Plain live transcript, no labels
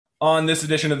On this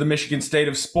edition of the Michigan State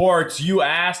of Sports, you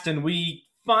asked and we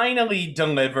finally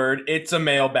delivered. It's a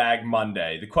Mailbag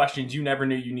Monday. The questions you never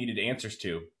knew you needed answers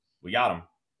to, we got them.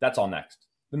 That's all next.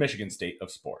 The Michigan State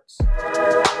of Sports.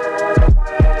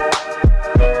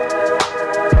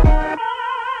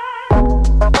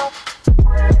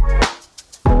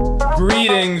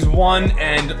 Greetings, one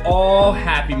and all.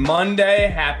 Happy Monday,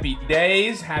 happy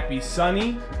days, happy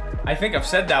sunny. I think I've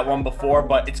said that one before,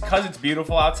 but it's because it's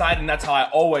beautiful outside, and that's how I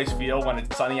always feel when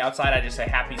it's sunny outside. I just say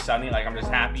happy sunny, like I'm just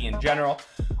happy in general.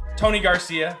 Tony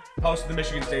Garcia, host of the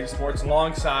Michigan State of Sports,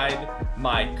 alongside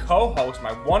my co-host,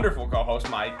 my wonderful co-host,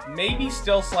 my maybe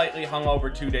still slightly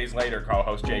hungover 2 days later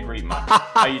co-host, Jake Rietma.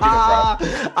 How you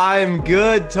doing, bro? I'm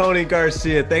good, Tony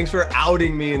Garcia. Thanks for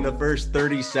outing me in the first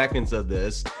 30 seconds of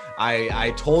this.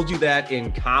 I told you that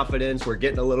in confidence. We're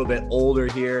getting a little bit older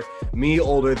here, me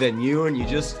older than you, and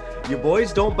your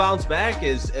boys don't bounce back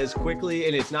as quickly,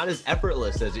 and it's not as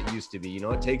effortless as it used to be. You know,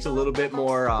 it takes a little bit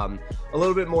more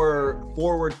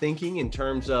forward thinking in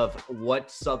terms of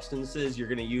what substances you're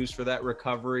going to use for that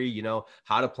recovery, you know,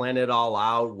 how to plan it all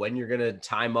out, when you're going to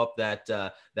time up that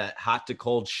hot to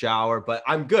cold shower. But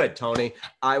I'm good, Tony.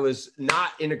 I was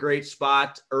not in a great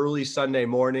spot early Sunday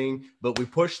morning, but we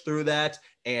pushed through that.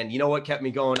 And you know what kept me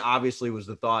going, obviously, was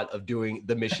the thought of doing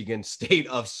the Michigan State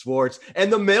of Sports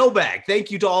and the mailbag.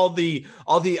 Thank you to all the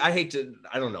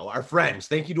our friends.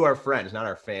 Thank you to our friends, not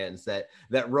our fans, that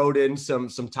wrote in some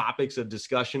topics of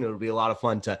discussion. It'll be a lot of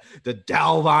fun to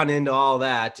delve on into all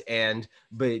that.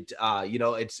 But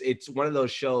it's one of those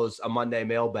shows, a Monday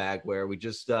mailbag, where we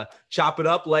just chop it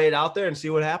up, lay it out there, and see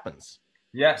what happens.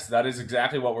 Yes, that is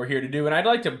exactly what we're here to do. And I'd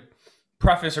like to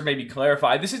preface or maybe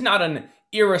clarify, this is not an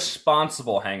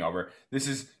irresponsible hangover. This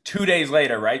is 2 days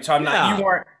later, right? So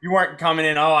you weren't coming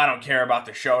in, oh, I don't care about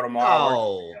the show tomorrow.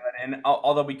 Oh. And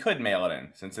although we could mail it in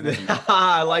since it isn't.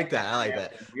 I like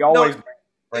that. We always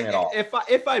bring it all.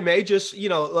 If I may, just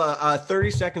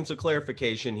 30 seconds of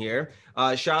clarification here.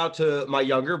 Shout out to my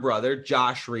younger brother,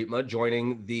 Josh Rietma,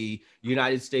 joining the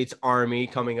United States Army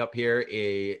coming up here.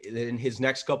 In his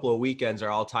next couple of weekends are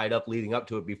all tied up leading up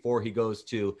to it before he goes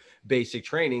to basic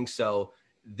training. So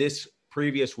this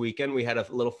previous weekend, we had a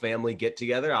little family get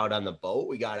together out on the boat.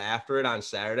 We got after it on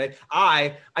Saturday.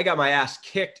 I got my ass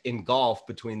kicked in golf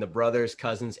between the brothers,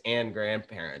 cousins, and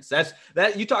grandparents.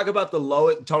 That you talk about the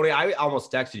low, Tony. I almost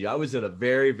texted you. I was at a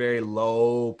very, very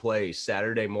low place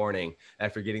Saturday morning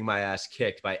after getting my ass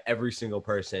kicked by every single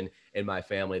person in my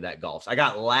family that golfs. I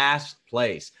got last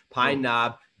place. Pine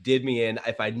Knob did me in.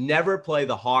 If I never play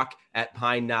the Hawk at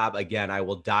Pine Knob again, I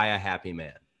will die a happy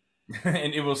man.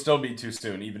 And it will still be too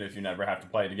soon, even if you never have to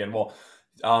play it again. Well,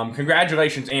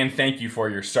 congratulations and thank you for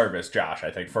your service, Josh.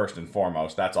 I think first and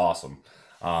foremost, that's awesome.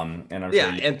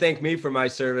 And thank me for my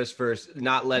service for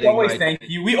not letting. Thank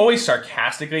you. We always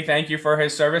sarcastically thank you for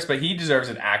his service, but he deserves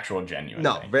an actual genuine.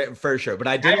 No, for sure. But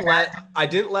I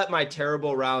didn't let my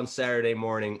terrible round Saturday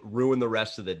morning ruin the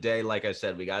rest of the day. Like I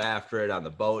said, we got after it on the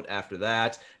boat after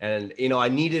that, and I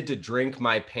needed to drink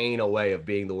my pain away of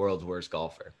being the world's worst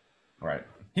golfer. Right.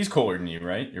 He's cooler than you,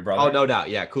 right? Your brother? Oh, no doubt.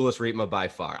 Yeah, coolest Rietma by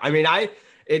far. I mean,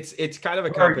 it's kind of a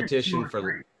competition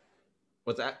for.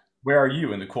 What's that? Where are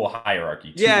you in the cool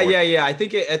hierarchy? Yeah. I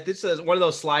think this is one of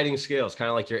those sliding scales, kind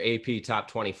of like your AP top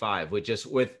 25, with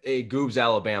Goobs,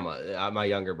 Alabama, my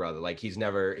younger brother. Like he's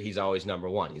always number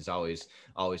one. He's always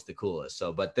the coolest.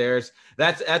 So, but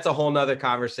that's a whole nother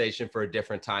conversation for a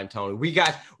different time, Tony. We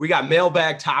got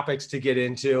mailbag topics to get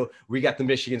into. We got the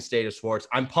Michigan State of Sports.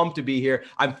 I'm pumped to be here.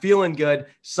 I'm feeling good.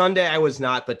 Sunday I was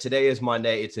not, but today is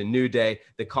Monday. It's a new day.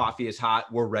 The coffee is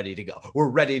hot. We're ready to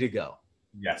go.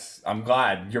 Yes, I'm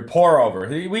glad. You're pour over.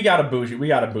 We got a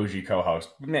bougie co-host.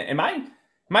 Man, am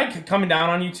I coming down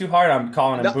on you too hard? I'm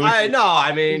calling him bougie.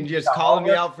 I mean, just calling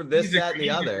me out for this, that, and the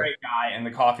other. He's a great guy, and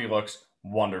the coffee looks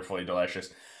wonderfully delicious.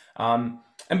 And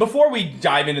before we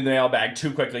dive into the mailbag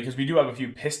too quickly, because we do have a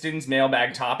few Pistons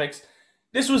mailbag topics,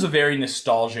 this was a very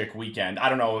nostalgic weekend. I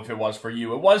don't know if it was for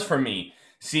you. It was for me,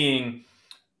 seeing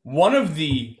one of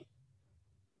the,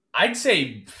 I'd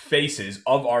say, faces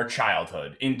of our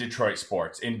childhood in Detroit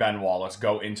sports, in Ben Wallace,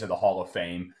 go into the Hall of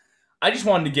Fame. I just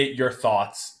wanted to get your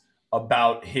thoughts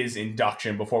about his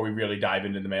induction before we really dive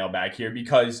into the mailbag here,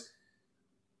 because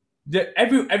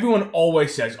everyone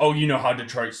always says, oh, you know how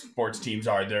Detroit sports teams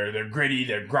are. They're gritty,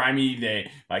 they're grimy, they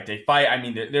fight. I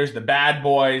mean, there's the bad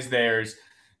boys, there's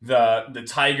the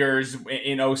Tigers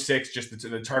in '06, just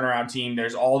the turnaround team.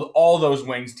 There's all those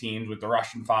Wings teams with the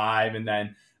Russian Five, and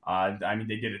then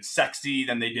they did it sexy,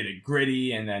 then they did it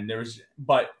gritty, and then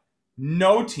but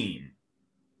no team,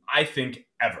 I think,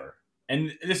 ever,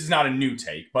 and this is not a new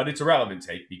take, but it's a relevant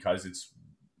take because it's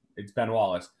It's Ben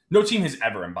Wallace. No team has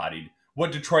ever embodied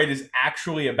what Detroit is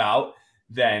actually about.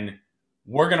 Then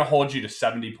we're going to hold you to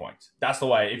 70 points. That's the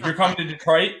way. If you're coming to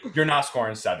Detroit, you're not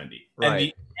scoring 70. Right. And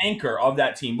the anchor of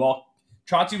that team, well,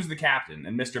 Chauncey was the captain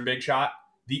and Mr. Big Shot,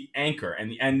 the anchor,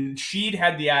 and Sheed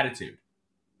had the attitude.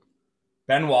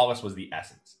 Ben Wallace was the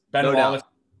essence. Ben Wallace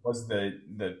was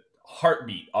the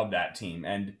heartbeat of that team.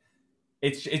 And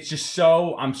it's just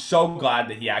so, I'm so glad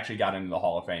that he actually got into the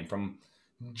Hall of Fame. From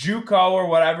JUCO or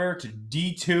whatever to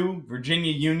D2,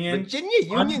 Virginia Union University.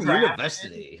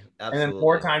 Absolutely. And then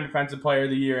 4-time Defensive Player of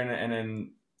the Year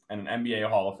and an NBA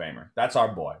Hall of Famer. That's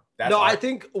our boy. I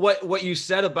think what you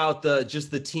said about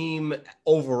the team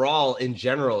overall in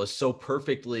general is so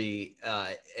perfectly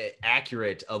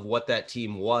accurate of what that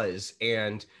team was.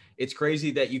 And it's crazy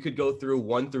that you could go through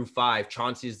 1 through 5.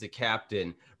 Chauncey is the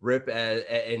captain, Rip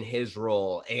in his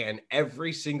role, and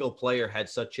every single player had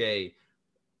such a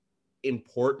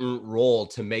important role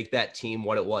to make that team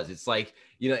what it was. It's like,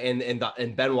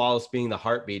 and Ben Wallace being the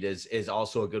heartbeat is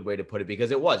also a good way to put it, because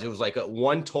it was like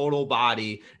one total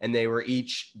body and they were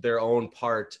each their own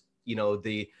part.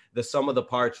 The sum of the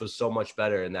parts was so much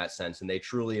better in that sense, and they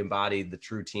truly embodied the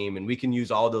true team. And we can use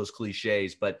all those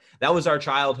cliches, but that was our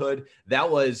childhood.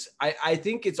 That was, I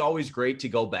think it's always great to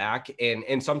go back,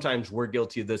 and sometimes we're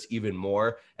guilty of this even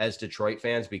more as Detroit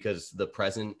fans, because the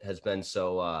present has been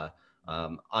so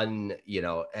has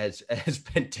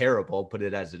been terrible, put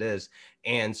it as it is.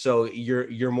 And so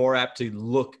you're more apt to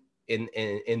look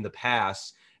in the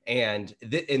past. And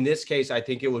in this case, I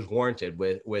think it was warranted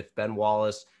with Ben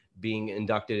Wallace being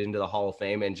inducted into the Hall of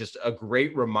Fame, and just a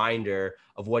great reminder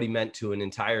of what he meant to an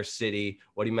entire city,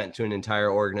 what he meant to an entire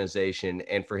organization,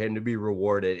 and for him to be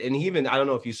rewarded. And even, I don't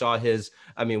know if you saw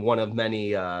one of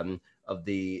many of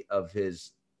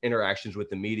his interactions with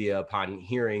the media upon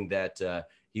hearing that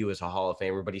he was a Hall of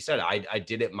Famer, but he said, I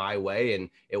did it my way. And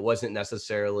it wasn't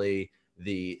necessarily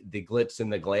the glitz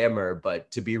and the glamour,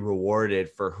 but to be rewarded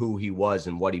for who he was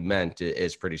and what he meant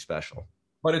is pretty special.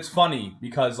 But it's funny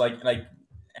because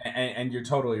and you're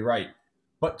totally right.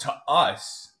 But to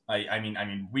us,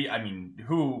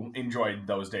 who enjoyed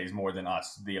those days more than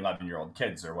us, the 11-year-old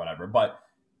kids or whatever, but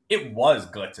it was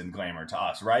glitz and glamour to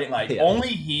us, right? Only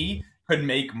he could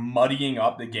make muddying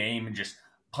up the game and just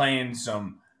playing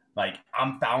some,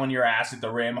 I'm fouling your ass at the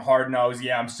rim, hard nose.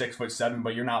 Yeah, I'm 6'7",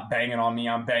 but you're not banging on me.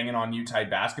 I'm banging on you type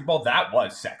basketball. That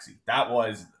was sexy. That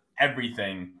was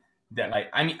everything that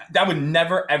that would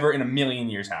never, ever in a million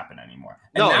years happen anymore.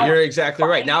 And no, you're exactly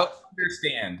right. Now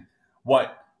understand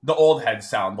what the old heads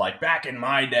sound like back in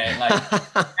my day.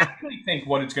 Actually think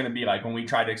what it's going to be like when we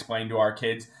try to explain to our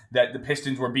kids that the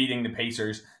Pistons were beating the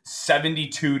Pacers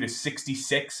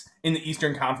 72-66 in the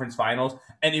Eastern Conference Finals,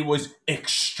 and it was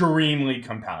extremely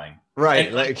compelling.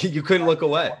 Right, and, you couldn't look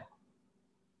away.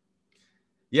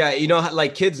 Yeah,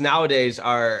 kids nowadays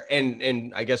are,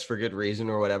 and I guess for good reason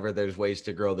or whatever, there's ways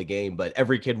to grow the game, but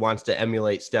every kid wants to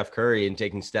emulate Steph Curry and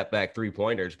taking step back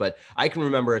 3-pointers. But I can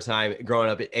remember a time growing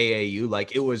up at AAU,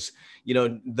 it was,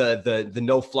 the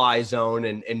no fly zone,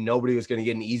 and nobody was going to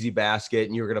get an easy basket,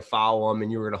 and you were going to foul them, and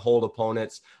you were going to hold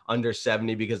opponents under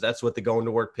 70, because that's what the Going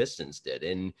to Work Pistons did.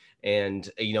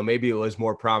 And maybe it was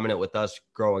more prominent with us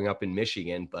growing up in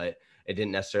Michigan, but it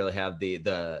didn't necessarily have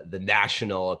the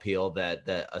national appeal that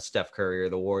a Steph Curry or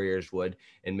the Warriors would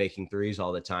in making threes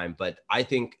all the time. But I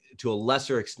think to a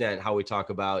lesser extent, how we talk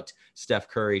about Steph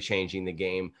Curry changing the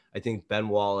game, I think Ben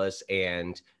Wallace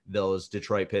and those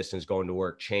Detroit Pistons Going to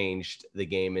Work changed the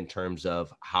game in terms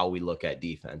of how we look at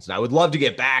defense. And I would love to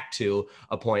get back to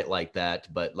a point like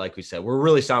that, but like we said, we're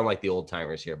really sounding like the old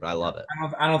timers here, but I love it.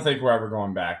 I don't think we're ever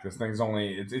going back. This thing's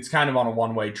it's kind of on a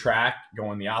one-way track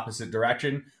going the opposite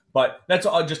direction. But that's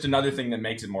just another thing that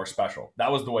makes it more special. That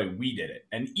was the way we did it.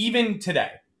 And even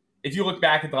today, if you look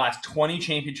back at the last 20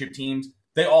 championship teams,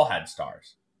 they all had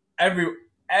stars.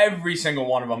 Every single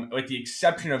one of them, with the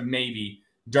exception of maybe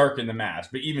Dirk and the Mavs.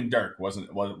 But even Dirk was an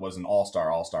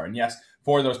all-star. And yes,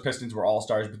 4 of those Pistons were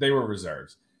all-stars, but they were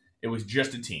reserves. It was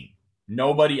just a team.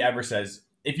 Nobody ever says,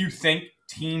 if you think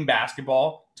team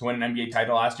basketball to win an NBA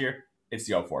title last year, it's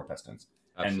the 04 Pistons.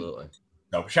 Absolutely. And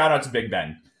so shout out to Big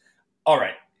Ben. All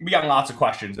right. We got lots of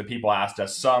questions that people asked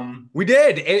us. Some we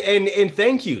did, and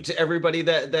thank you to everybody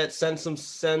that sent some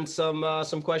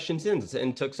questions in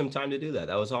and took some time to do that.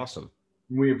 That was awesome.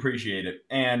 We appreciate it.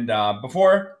 And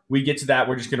before we get to that,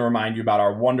 we're just going to remind you about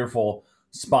our wonderful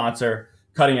sponsor,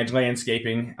 Cutting Edge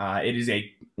Landscaping. It is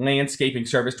a landscaping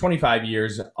service, 25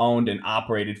 years owned and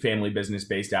operated family business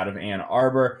based out of Ann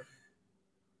Arbor.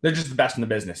 They're just the best in the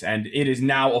business, and it is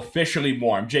now officially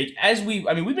warm. Jake,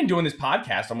 we've been doing this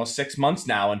podcast almost 6 months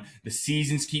now, and the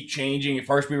seasons keep changing. At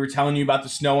first, we were telling you about the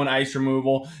snow and ice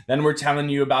removal. Then we're telling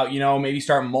you about, maybe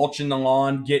start mulching the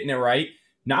lawn, getting it right.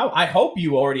 Now, I hope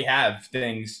you already have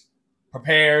things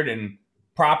prepared and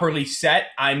properly set.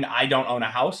 I don't own a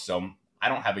house, so I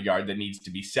don't have a yard that needs to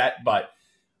be set, but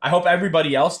I hope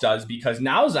everybody else does, because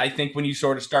now's, I think, when you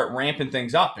sort of start ramping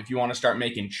things up. If you want to start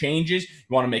making changes,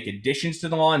 you want to make additions to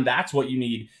the lawn, that's what you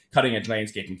need Cutting Edge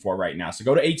Landscaping for right now. So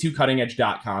go to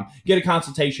a2cuttingedge.com, get a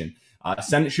consultation,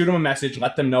 shoot them a message,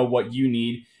 let them know what you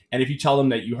need. And if you tell them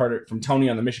that you heard it from Tony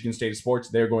on the Michigan State of Sports,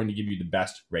 they're going to give you the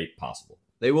best rate possible.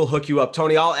 They will hook you up.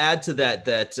 Tony, I'll add to that,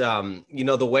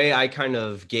 the way I kind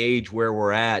of gauge where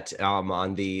we're at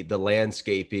on the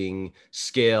landscaping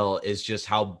scale is just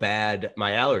how bad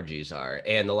my allergies are.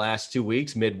 And the last 2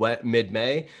 weeks,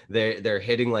 mid-May, they're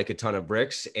hitting like a ton of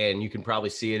bricks, and you can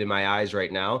probably see it in my eyes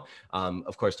right now.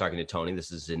 Of course, talking to Tony,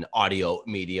 this is an audio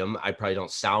medium. I probably don't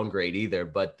sound great either,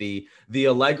 but the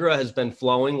Allegra has been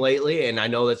flowing lately, and I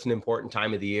know that's an important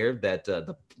time of the year that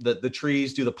the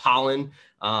trees do the pollen.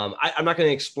 I'm not going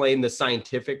to explain the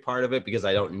scientific part of it because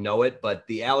I don't know it, but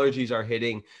the allergies are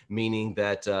hitting, meaning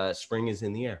that spring is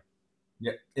in the air.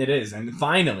 Yeah, it is. And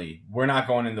finally, we're not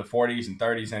going in the 40s and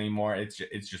 30s anymore.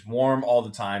 It's just warm all the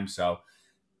time. So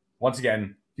once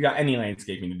again, if you got any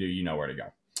landscaping to do, you know where to go.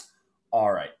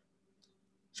 All right.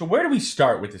 So where do we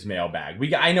start with this mailbag? We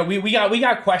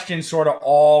got questions sort of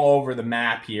all over the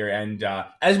map here, and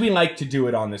as we like to do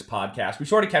it on this podcast, we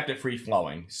sort of kept it free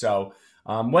flowing. So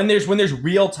when there's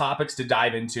real topics to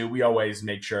dive into, we always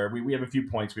make sure we have a few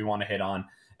points we want to hit on,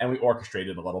 and we orchestrate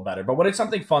it a little better. But when it's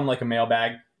something fun like a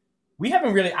mailbag, we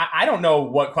haven't really. I don't know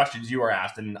what questions you were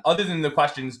asked, and other than the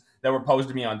questions that were posed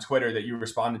to me on Twitter that you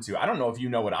responded to, I don't know if you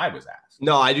know what I was asked.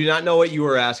 No, I do not know what you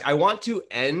were asked. I want to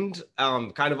end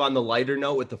kind of on the lighter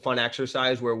note with the fun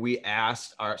exercise where we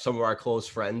asked some of our close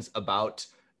friends about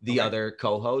the other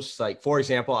co-hosts. Like, for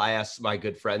example, I asked my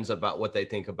good friends about what they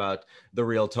think about the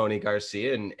real Tony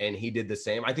Garcia, and he did the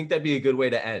same. I think that'd be a good way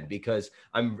to end, because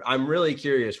I'm really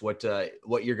curious what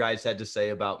your guys had to say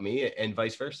about me and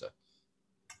vice versa.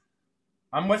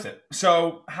 I'm with it.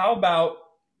 So how about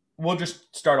we'll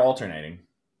just start alternating?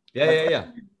 Yeah.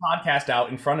 Podcast out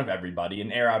in front of everybody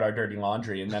and air out our dirty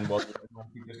laundry, and then we'll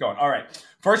keep this going. All right.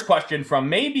 First question from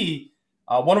maybe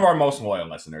one of our most loyal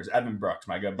listeners, Evan Brooks,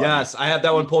 my good buddy. Yes, I have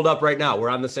that one pulled up right now. We're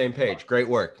on the same page. Great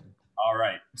work. All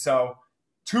right. So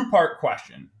 2-part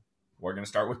question. We're going to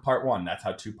start with part 1. That's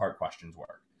how 2-part questions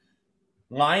work.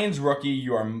 Lions rookie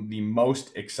you are the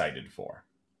most excited for.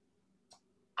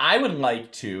 I would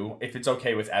like to, if it's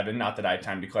okay with Evan, not that I have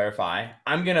time to clarify,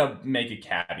 I'm going to make a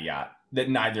caveat that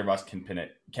neither of us can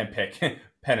pick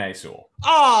Penei Sewell.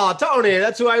 Oh, Tony,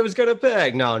 that's who I was going to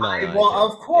pick. No. Well,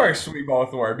 of course we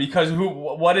both were, because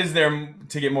what is there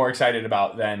to get more excited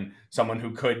about than someone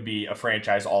who could be a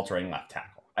franchise-altering left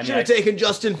tackle? Should have taken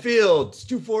Justin Fields,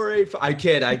 2.48.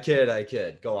 I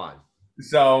kid. Go on.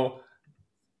 So,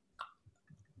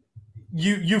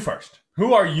 you first.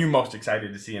 Who are you most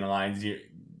excited to see in a Lions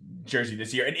jersey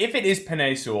this year? And if it is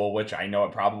Penei Sewell, which I know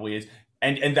it probably is,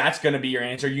 and that's going to be your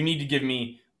answer, you need to give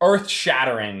me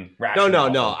earth-shattering rationale.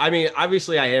 No. I mean,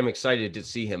 obviously I am excited to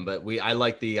see him, but I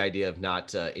like the idea of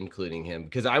not including him,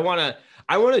 because I want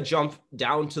to jump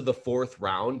down to the 4th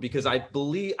round, because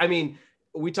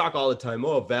we talk all the time,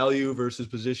 value versus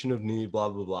position of need, blah,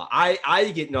 blah, blah.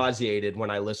 I get nauseated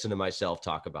when I listen to myself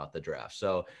talk about the draft.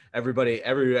 So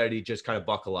everybody just kind of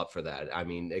buckle up for that. I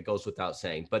mean, it goes without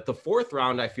saying. But the 4th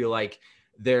round, I feel like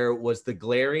there was the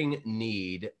glaring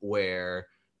need where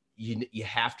you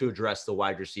have to address the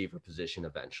wide receiver position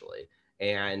eventually.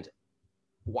 And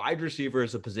wide receiver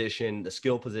is a position, the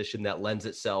skill position that lends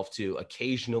itself to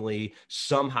occasionally,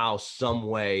 somehow, some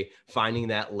way, finding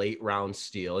that late round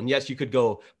steal. And yes, you could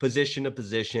go position to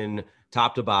position,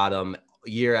 top to bottom,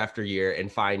 year after year,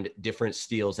 and find different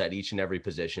steals at each and every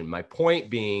position. My point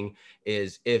being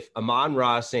is, if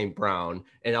Amon-Ra St. Brown,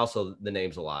 and also the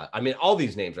name's a lot. I mean, all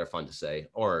these names are fun to say,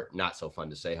 or not so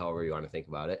fun to say, however you want to think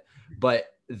about it. But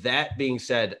that being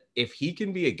said, if he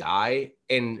can be a guy,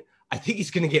 and I think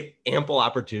he's going to get ample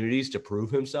opportunities to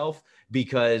prove himself,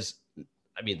 because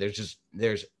I mean,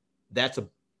 that's a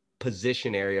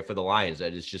position area for the Lions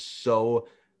that is just so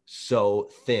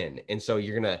thin. And so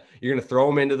you're going to throw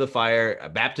him into the fire, a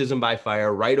baptism by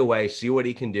fire right away, see what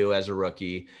he can do as a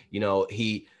rookie. You know,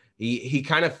 he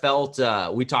kind of felt,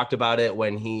 we talked about it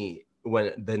when he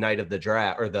when the night of the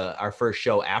draft, or our first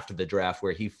show after the draft,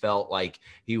 where he felt like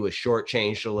he was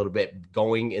shortchanged a little bit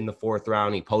going in the 4th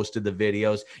round. He posted the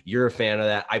videos. You're a fan of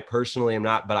that. I personally am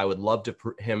not, but I would love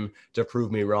him to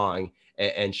prove me wrong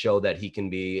and show that he can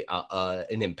be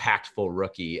an impactful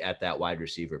rookie at that wide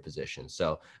receiver position.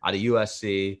 So out of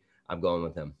USC, I'm going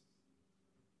with him.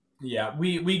 Yeah,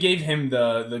 we gave him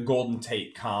the Golden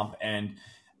Tate comp, and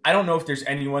I don't know if there's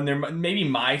anyone there. Maybe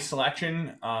my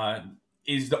selection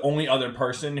is the only other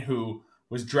person who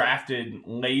was drafted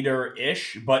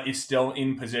later-ish, but is still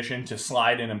in position to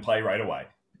slide in and play right away.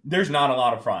 There's not a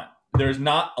lot of front. There's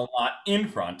not a lot in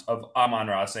front of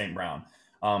Amon-Ra St. Brown.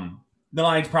 The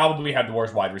Lions probably had the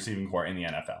worst wide receiving core in the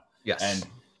NFL. Yes. And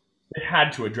they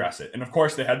had to address it. And, of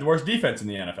course, they had the worst defense in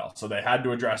the NFL, so they had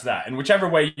to address that. And whichever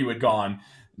way you had gone,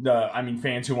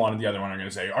 fans who wanted the other one are going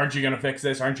to say, aren't you going to fix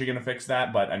this? Aren't you going to fix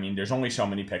that? But, there's only so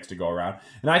many picks to go around.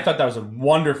 And I thought that was a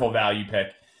wonderful value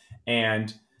pick.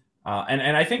 And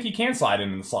I think he can slide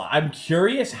in the slot. I'm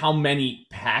curious how many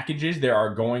packages there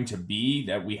are going to be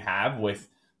that we have with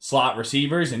slot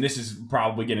receivers. And this is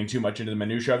probably getting too much into the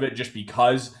minutia of it just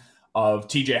because of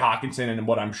TJ Hawkinson and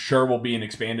what I'm sure will be an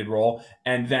expanded role.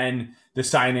 And then the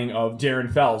signing of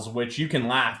Darren Fells, which you can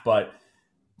laugh, but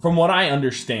from what I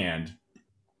understand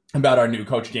about our new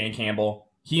coach, Dan Campbell,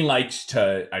 he likes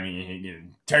to,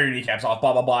 tear your kneecaps off,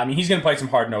 blah, blah, blah. He's going to play some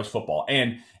hard-nosed football.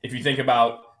 And if you think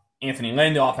about Anthony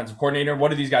Lynn, the offensive coordinator, what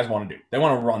do these guys want to do? They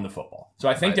want to run the football. So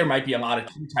I think there might be a lot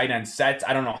of 2 tight end sets.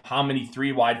 I don't know how many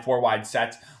 3-wide, 4-wide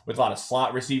sets with a lot of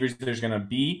slot receivers there's going to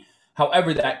be.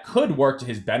 However, that could work to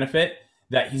his benefit,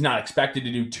 that he's not expected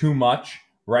to do too much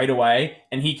right away,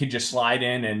 and he could just slide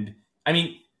in. And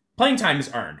playing time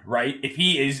is earned, right? If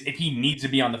he needs to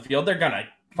be on the field, they're gonna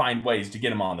find ways to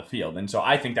get him on the field. And so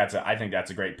I think that's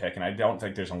a great pick, and I don't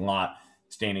think there's a lot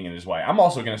standing in his way. I'm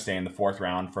also going to stay in the 4th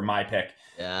round for my pick.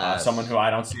 Yes. Someone who I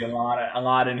don't see a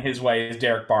lot in his way is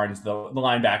Derek Barnes, the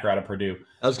linebacker out of Purdue.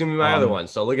 That was going to be my other one.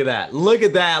 So look at that.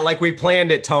 Like we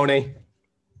planned it, Tony.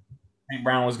 St.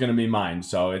 Brown was going to be mine.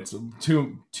 So it's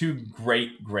two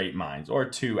great minds, or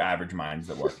 2 average minds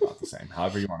that work about the same,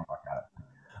 however you want to look at it.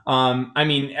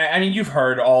 You've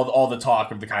heard all the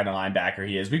talk of the kind of linebacker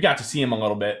he is. We got to see him a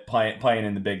little bit playing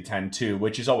in the Big Ten too,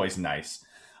 which is always nice.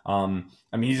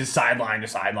 He's a sideline to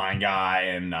sideline guy,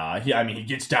 and he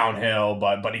gets downhill,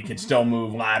 but he can still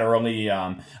move laterally.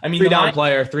 3-down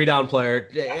player.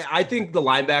 I think the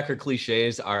linebacker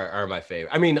cliches are my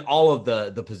favorite. All of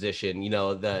the position,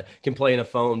 the can play in a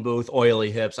phone booth,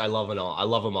 oily hips. I love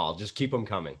them all. Just keep them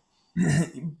coming.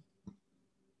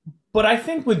 But I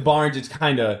think with Barnes, it's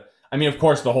kind of, of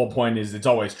course, the whole point is it's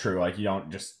always true. Like, you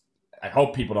don't just, I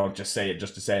hope people don't just say it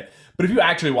just to say it. But if you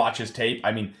actually watch his tape,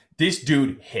 this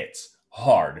dude hits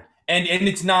hard. And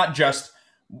it's not just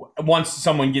once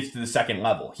someone gets to the second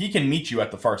level. He can meet you at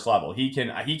the first level. He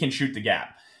can shoot the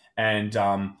gap. And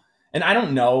I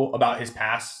don't know about his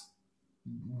pass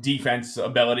defense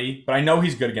ability, but I know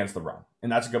he's good against the run.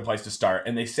 And that's a good place to start.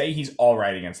 And they say he's all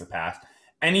right against the pass.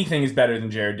 Anything is better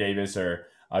than Jared Davis or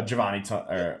Jelani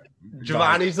Tavai,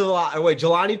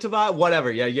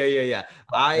 whatever. Yeah.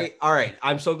 All right.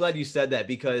 I'm so glad you said that,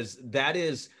 because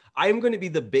I'm going to be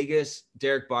the biggest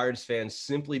Derek Barnes fan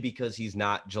simply because he's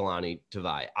not Jelani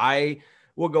Tavai. I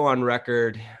will go on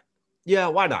record. Yeah,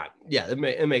 why not? Yeah,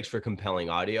 it makes for compelling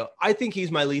audio. I think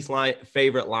he's my least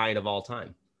favorite line of all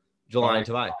time, Jelani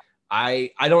Tavai.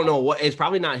 I don't know what, it's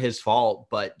probably not his fault,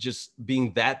 but just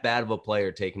being that bad of a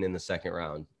player taken in the 2nd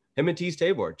round. Him and Tease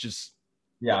Tabor, just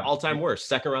all-time worst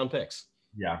 2nd round picks.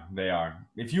 Yeah, they are.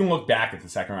 If you look back at the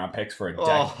 2nd round picks for a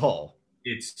decade,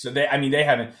 they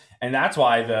haven't, and that's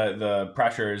why the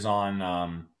pressure is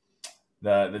on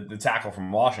the tackle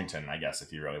from Washington, I guess,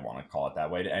 if you really want to call it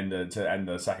that way, to end the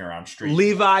 2nd round streak.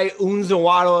 Levi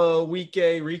Unzawada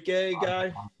Rike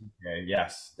guy.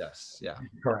 Yes, yeah,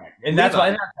 correct. And that's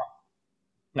why.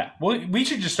 Yeah, well, we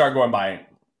should just start going by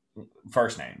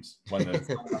first names when the names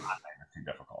are too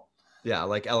difficult. Yeah,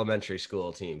 like elementary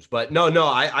school teams. But no,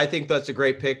 I think that's a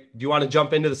great pick. Do you want to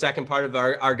jump into the second part of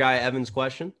our guy Evan's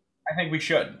question? I think we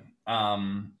should.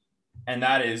 And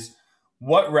that is,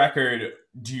 what record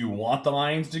do you want the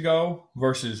Lions to go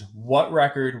versus what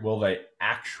record will they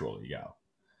actually go?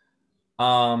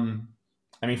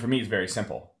 For me, it's very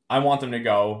simple. I want them to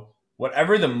go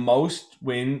whatever the most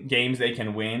games they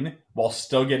can win while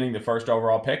still getting the first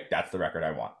overall pick. That's the record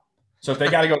I want. So if they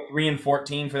got to go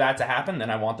 3-14 for that to happen,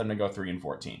 then I want them to go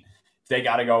 3-14. If they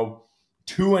got to go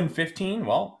 2-15,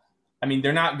 well,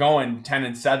 they're not going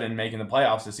 10-7 making the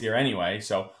playoffs this year anyway.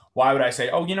 So why would I say,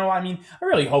 I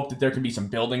really hope that there can be some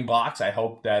building blocks. I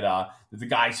hope that the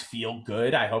guys feel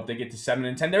good. I hope they get to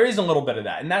 7-10. There is a little bit of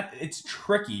that, and that it's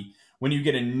tricky when you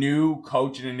get a new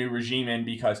coach and a new regime in,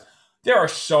 because there are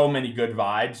so many good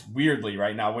vibes, weirdly,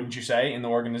 right now, wouldn't you say, in the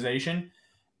organization?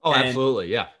 Oh, And absolutely.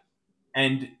 Yeah.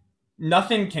 and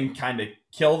nothing can kind of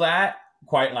kill that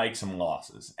quite like some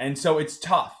losses. And so it's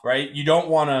tough, right? You don't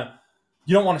want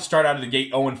to start out of the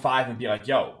gate 0-5 and be like,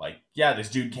 yo, like, yeah, this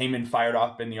dude came in fired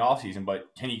up in the offseason,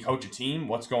 but can he coach a team?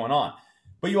 What's going on?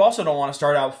 But you also don't want to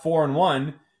start out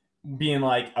 4-1 being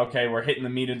like, okay, we're hitting the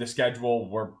meat of the schedule.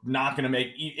 We're not going to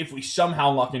make, if we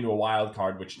somehow luck into a wild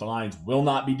card, which the Lions will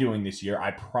not be doing this year,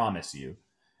 I promise you.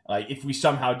 Like, if we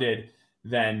somehow did,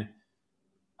 then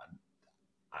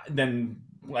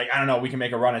like, I don't know, we can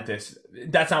make a run at this.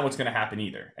 That's not what's going to happen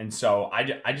either. And so I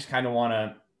just kind of want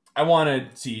to, I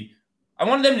wanted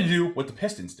them to do what the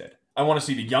Pistons did. I want to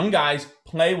see the young guys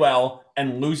play well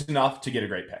and lose enough to get a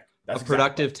great pick. That's a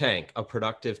productive tank,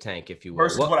 if you will.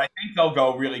 Versus what I think they'll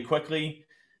go really quickly,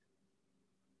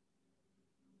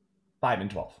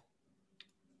 5-12.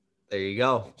 There you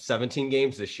go. 17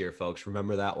 games this year, folks.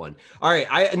 Remember that one. All right.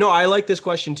 I like this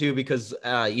question too, because,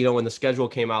 when the schedule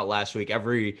came out last week,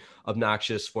 every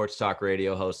obnoxious sports talk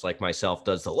radio host like myself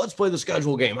does the let's play the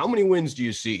schedule game. How many wins do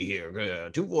you see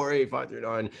here? 2, 4, 8, 5, 3,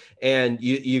 9. And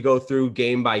you go through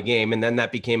game by game. And then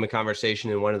that became a conversation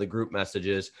in one of the group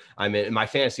messages. I'm in my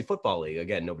fantasy football league.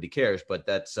 Again, nobody cares, but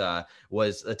that's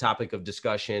was a topic of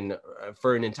discussion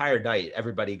for an entire night.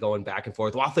 Everybody going back and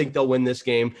forth. Well, I think they'll win this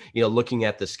game, looking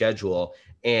at the schedule.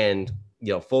 And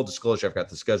full disclosure, I've got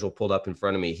the schedule pulled up in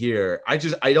front of me here.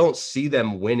 I don't see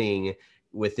them winning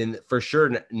within, for sure,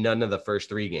 none of the first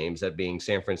 3 games, that being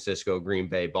San Francisco, Green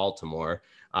Bay, Baltimore,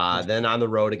 then on the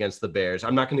road against the Bears.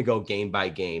 I'm not going to go game by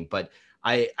game, but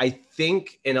I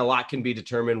think, and a lot can be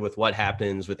determined with what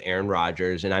happens with Aaron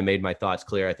Rodgers. And I made my thoughts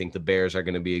clear. I think the Bears are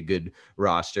going to be a good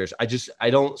roster. I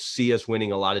don't see us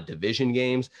winning a lot of division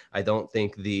games. I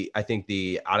think the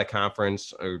out of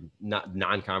conference or not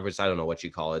non-conference, I don't know what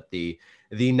you call it, the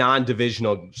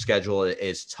non-divisional schedule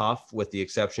is tough, with the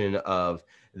exception of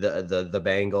the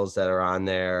Bengals that are on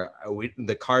there.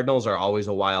 The Cardinals are always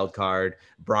a wild card.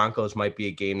 Broncos might be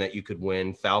a game that you could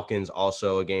win. Falcons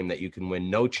also a game that you can win.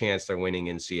 No chance they're winning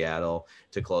in Seattle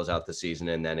to close out the season.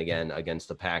 And then again against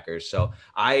the Packers. So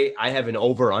I have an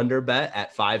over-under bet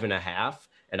at 5.5,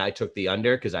 and I took the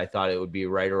under because I thought it would be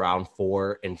right around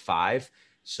 4 and 5.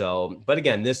 So, but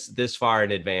again, this far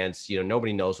in advance,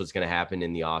 nobody knows what's going to happen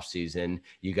in the offseason.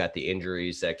 You got the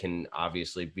injuries that can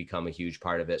obviously become a huge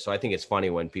part of it. So I think it's funny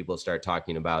when people start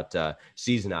talking about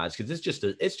season odds, because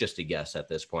it's just a guess at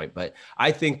this point. But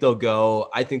I think they'll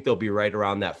be right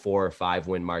around that 4 or 5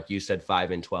 win mark. You said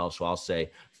 5-12, so I'll say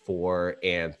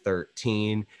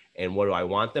 4-13. And what do I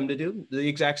want them to do? The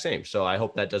exact same. So I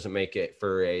hope that doesn't make it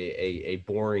for a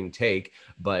boring take,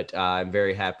 but I'm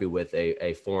very happy with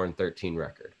a 4-13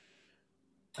 record.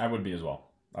 I would be as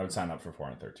well. I would sign up for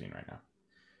 4-13 right now.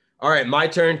 All right, my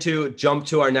turn to jump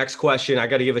to our next question. I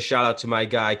got to give a shout out to my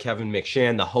guy, Kevin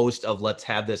McShann, the host of Let's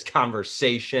Have This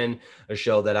Conversation, a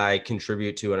show that I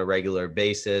contribute to on a regular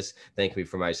basis. Thank me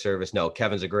for my service. No,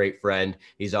 Kevin's a great friend.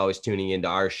 He's always tuning into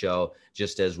our show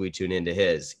just as we tune into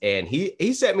his. And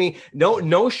he sent me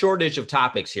no shortage of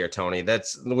topics here, Tony,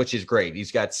 which is great.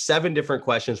 He's got 7 different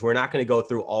questions. We're not going to go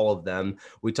through all of them.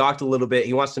 We talked a little bit.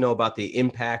 He wants to know about the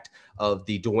impact of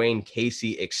the Dwayne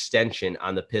Casey extension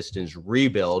on the Pistons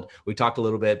rebuild. We talked a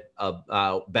little bit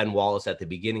about Ben Wallace at the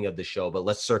beginning of the show, but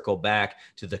let's circle back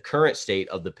to the current state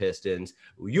of the Pistons.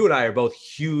 You and I are both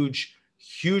huge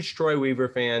Troy Weaver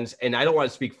fans, and I don't want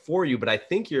to speak for you, but I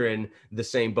think you're in the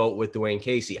same boat with Dwayne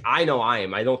Casey. I know I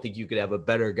am. I don't think you could have a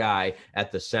better guy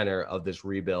at the center of this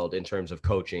rebuild in terms of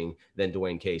coaching than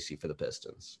Dwayne Casey for the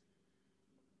Pistons.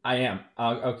 I am.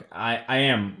 Okay. I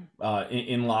am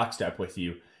in lockstep with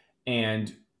you.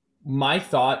 And my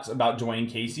thoughts about Dwayne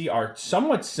Casey are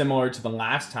somewhat similar to the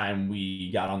last time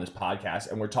we got on this podcast,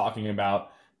 and we're talking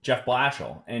about Jeff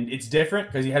Blashill. And it's different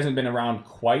because he hasn't been around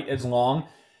quite as long.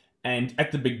 And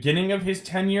at the beginning of his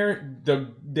tenure,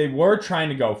 they were trying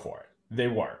to go for it. They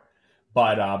were,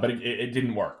 but it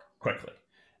didn't work quickly.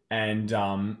 And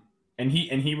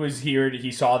he was here.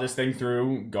 He saw this thing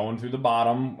through, going through the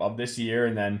bottom of this year,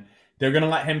 and then they're going to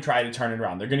let him try to turn it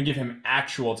around. They're going to give him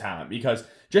actual talent, because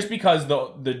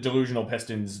the delusional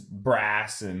Pistons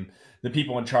brass and the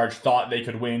people in charge thought they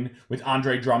could win with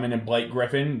Andre Drummond and Blake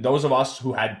Griffin, those of us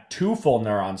who had 2 full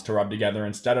neurons to rub together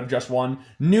instead of just one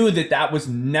knew that was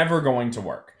never going to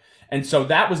work. And so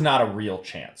that was not a real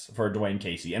chance for Dwayne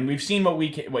Casey. And we've seen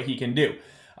what he can do.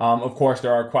 Of course,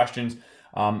 there are questions.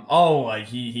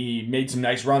 He made some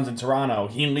nice runs in Toronto.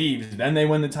 He leaves, then they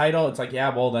win the title. It's like, yeah,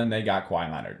 well, then they got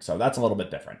Kawhi Leonard. So that's a little bit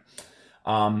different.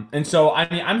 And so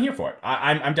I'm here for it.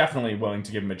 I'm definitely willing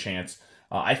to give him a chance.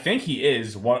 I think he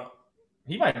is what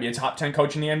he might be a top 10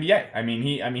 coach in the NBA.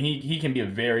 He can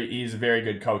be he's a very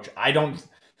good coach.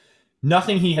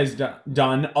 Nothing he has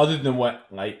done other than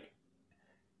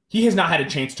he has not had a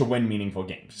chance to win meaningful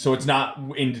games. So it's not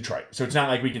in Detroit. So it's not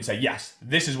like we can say, yes,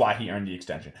 this is why he earned the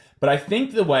extension. But I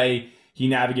think the way he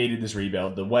navigated this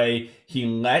rebuild, the way he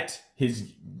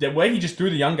just threw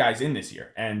the young guys in this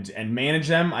year and managed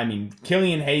them. I mean,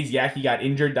 Killian Hayes, yeah, he got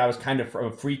injured. That was kind of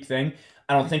a freak thing.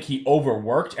 I don't think he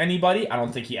overworked anybody. I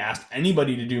don't think he asked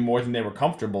anybody to do more than they were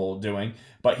comfortable doing.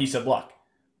 But he said, look,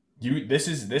 this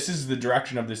is the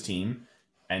direction of this team,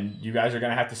 and you guys are going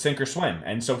to have to sink or swim.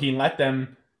 And so he let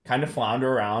them kind of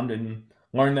flounder around and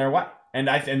learn their way. And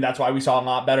that's why we saw a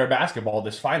lot better basketball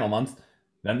this final month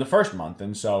than the first month.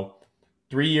 And so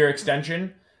 3-year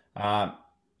extension,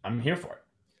 I'm here for it.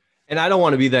 And I don't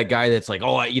want to be that guy that's like,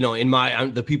 oh,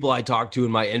 the people I talk to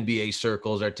in my NBA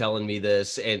circles are telling me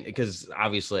this. And because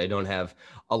obviously I don't have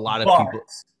a lot of people.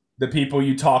 The people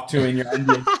you talk to in your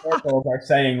NBA circles are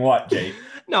saying what, Jake?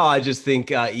 No, I just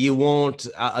think you won't.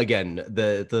 Again,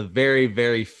 the very,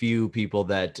 very few people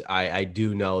that I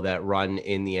do know that run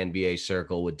in the NBA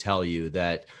circle would tell you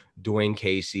that Dwayne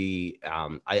Casey.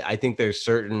 I think there's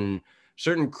certain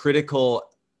critical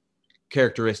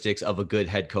characteristics of a good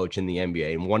head coach in the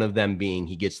NBA. And one of them being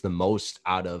he gets the most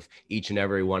out of each and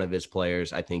every one of his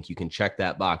players. I think you can check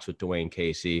that box with Dwayne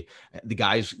Casey. The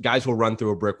guys will run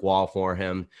through a brick wall for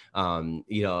him.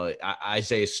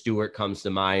 Isaiah Stewart comes to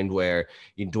mind where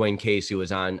Dwayne Casey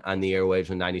was on the airwaves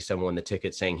when 97 won the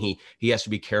ticket saying he has to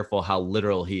be careful how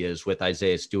literal he is with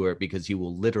Isaiah Stewart because he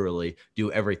will literally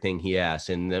do everything he asks.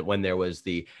 And that when there was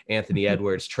the Anthony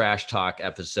Edwards trash talk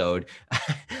episode,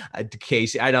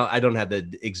 Casey, I don't have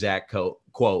the exact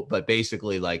quote, but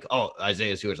basically like, oh,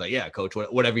 Isaiah Stewart's like, yeah, coach,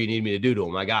 whatever you need me to do to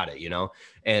him, I got it,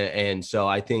 And so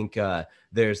I think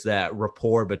there's that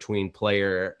rapport between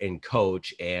player and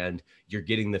coach, and you're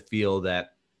getting the feel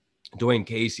that Dwayne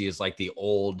Casey is like the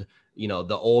old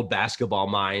basketball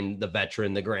mind, the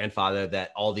veteran, the grandfather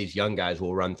that all these young guys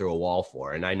will run through a wall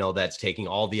for. And I know that's taking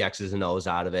all the X's and O's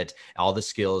out of it, all the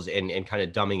skills and kind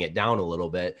of dumbing it down a little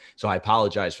bit. So I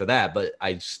apologize for that, but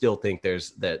I still think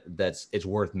it's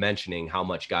worth mentioning how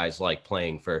much guys like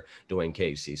playing for Dwayne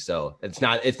Casey. So it's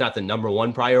not the number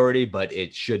one priority, but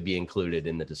it should be included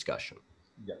in the discussion.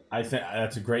 Yeah, I think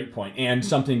that's a great point. And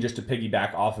something just to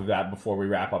piggyback off of that before we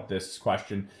wrap up this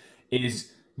question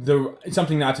is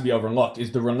something not to be overlooked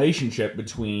is the relationship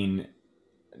between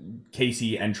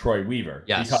Casey and Troy Weaver.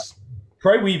 Yes. Because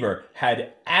Troy Weaver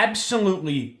had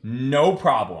absolutely no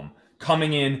problem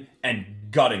coming in and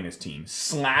gutting his team,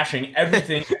 slashing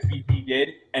everything he did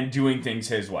and doing things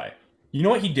his way. You know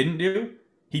what he didn't do?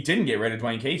 He didn't get rid of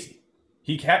Dwayne Casey.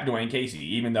 He kept Dwayne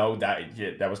Casey, even though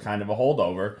that was kind of a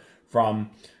holdover from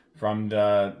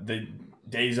the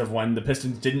days of when the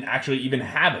Pistons didn't actually even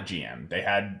have a GM. They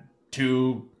had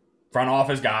 2 front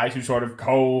office guys who sort of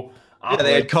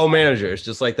they had co-managers,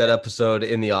 just like that episode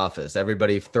in The Office.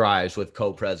 Everybody thrives with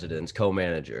co-presidents,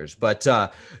 co-managers. But no,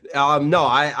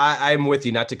 I'm with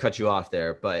you. Not to cut you off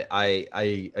there, but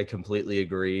I completely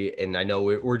agree, and I know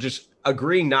we're just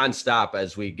agreeing nonstop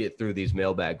as we get through these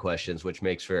mailbag questions, which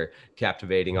makes for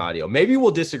captivating audio. Maybe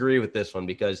we'll disagree with this one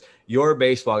because you're a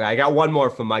baseball guy. I got one more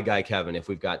from my guy Kevin, if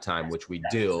we've got time, which we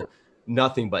do.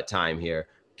 Nothing but time here.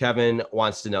 Kevin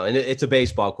wants to know, and it's a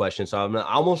baseball question, so I'm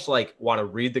almost like want to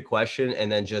read the question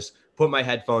and then just put my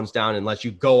headphones down and let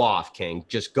you go off, King.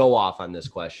 Just go off on this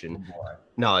question. Oh,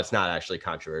 no, it's not actually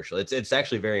controversial. It's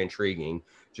actually very intriguing.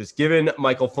 Just given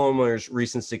Michael Fulmer's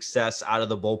recent success out of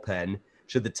the bullpen,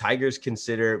 should the Tigers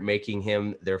consider making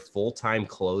him their full-time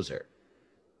closer?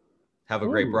 Have a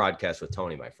great broadcast with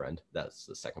Tony, my friend. That's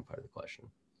the second part of the question.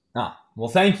 Well,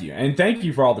 thank you. And thank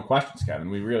you for all the questions, Kevin.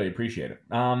 We really appreciate it.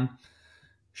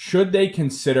 Should they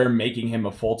consider making him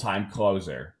a full-time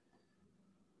closer?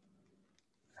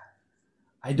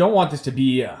 I don't want this to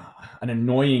be an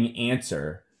annoying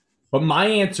answer, but my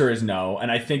answer is no.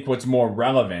 And I think what's more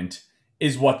relevant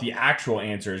is what the actual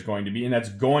answer is going to be, and that's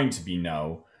going to be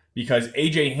no, because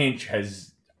AJ Hinch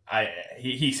has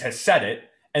said it,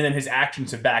 and then his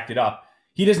actions have backed it up.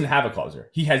 He doesn't have a closer.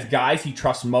 He has guys he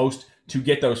trusts most to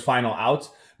get those final outs,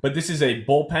 but this is a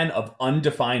bullpen of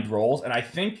undefined roles, and I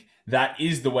think that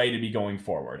is the way to be going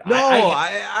forward. No, all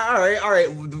right.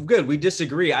 Good. We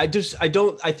disagree. I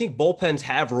think bullpens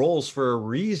have roles for a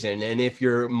reason. And if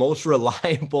your most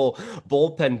reliable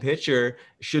bullpen pitcher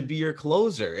should be your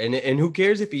closer, and who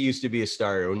cares if he used to be a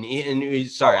starter?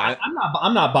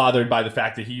 I'm not bothered by the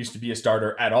fact that he used to be a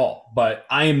starter at all, but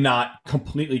I am not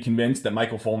completely convinced that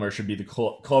Michael Fulmer should be the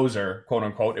closer, quote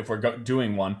unquote, if we're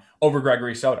doing one over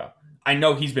Gregory Soto. I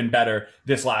know he's been better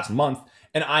this last month,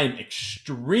 and I am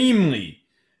extremely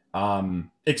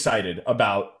excited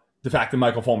about the fact that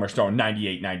Michael Fulmer's throwing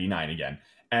 98, 99 again.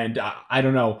 And I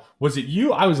don't know, was it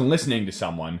you? I was listening to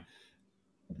someone.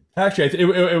 Actually,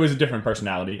 it was a different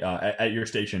personality at your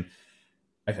station,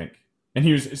 I think.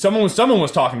 And someone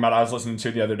was talking about. I was listening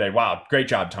to the other day. Wow, great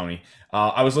job, Tony.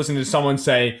 I was listening to someone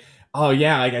say, "Oh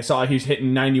yeah, like I saw he was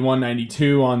hitting 91,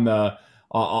 92 on the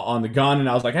gun," and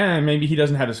I was like, maybe he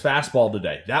doesn't have his fastball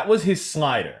today. That was his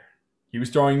slider. He was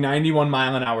throwing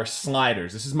 91-mile-an-hour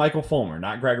sliders. This is Michael Fulmer,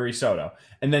 not Gregory Soto.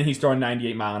 And then he's throwing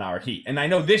 98-mile-an-hour heat. And I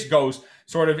know this goes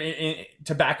sort of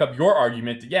to back up your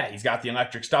argument that, yeah, he's got the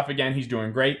electric stuff again. He's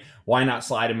doing great. Why not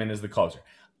slide him in as the closer?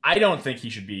 I don't think he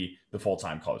should be the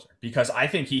full-time closer because I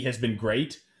think he has been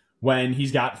great when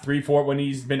he's got 3-4, when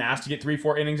he's been asked to get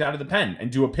 3-4 innings out of the pen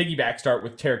and do a piggyback start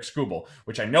with Tarek Skubal,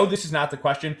 which I know this is not the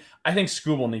question. I think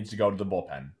Skubal needs to go to the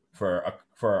bullpen for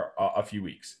a few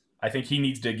weeks. I think he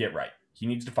needs to get right. He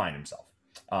needs to find himself.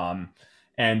 But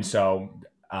as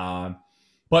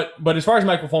far as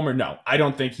Michael Fulmer, no, I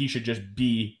don't think he should just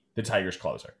be the Tigers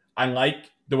closer. I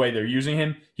like the way they're using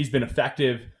him. He's been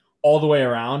effective all the way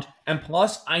around. And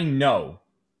plus, I know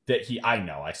that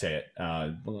I say it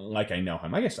like I know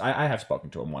him. I guess I have spoken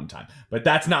to him one time, but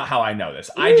that's not how I know this.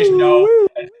 I just know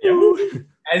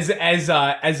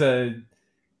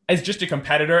as just a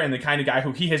competitor and the kind of guy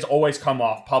who he has always come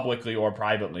off publicly or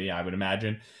privately, I would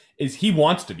imagine, is he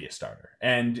wants to be a starter.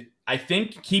 And I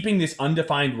think keeping this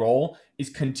undefined role is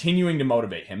continuing to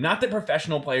motivate him. Not that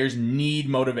professional players need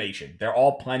motivation. They're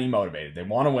all plenty motivated. They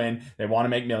want to win. They want to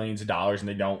make millions of dollars,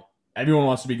 and everyone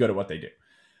wants to be good at what they do.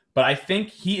 But I think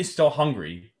he is still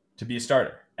hungry to be a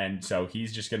starter. And so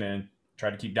he's just going to try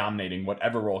to keep dominating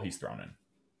whatever role he's thrown in.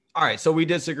 All right. So we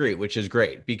disagree, which is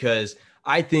great because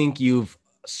I think you've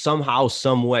somehow,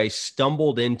 some way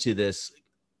stumbled into this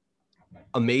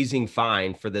amazing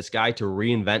find for this guy to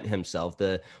reinvent himself.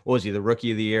 The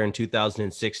rookie of the year in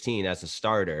 2016 as a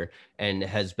starter, and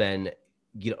has been,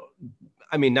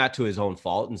 not to his own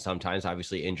fault. And sometimes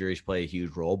obviously injuries play a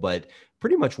huge role, but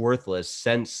pretty much worthless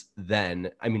since then.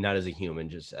 I mean, not as a human,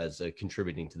 just as a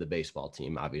contributing to the baseball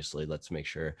team. Obviously, let's make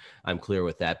sure I'm clear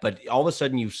with that. But all of a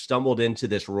sudden you've stumbled into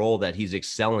this role that he's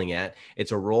excelling at.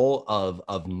 It's a role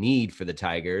of need for the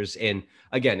Tigers. And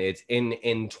again, it's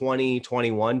in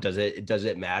 2021. Does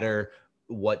it matter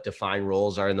what defined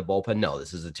roles are in the bullpen? No,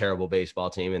 this is a terrible baseball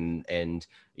team, and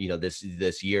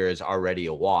this year is already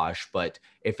a wash. But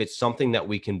if it's something that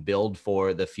we can build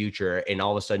for the future, and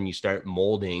all of a sudden you start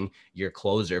molding your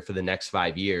closer for the next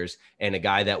 5 years, and a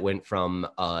guy that went from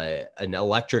an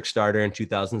electric starter in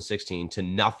 2016 to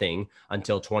nothing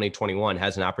until 2021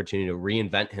 has an opportunity to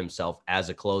reinvent himself as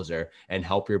a closer and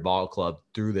help your ball club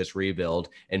through this rebuild,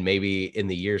 and maybe in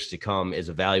the years to come is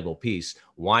a valuable piece.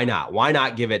 Why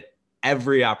not give it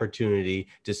every opportunity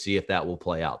to see if that will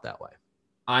play out that way?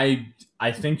 I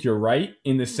think you're right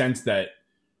in the sense that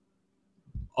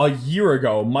a year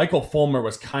ago, Michael Fulmer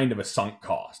was kind of a sunk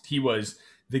cost. He was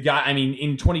the guy,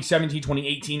 in 2017,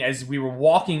 2018, as we were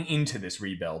walking into this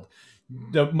rebuild,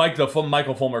 the Michael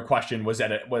Fulmer question was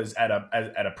at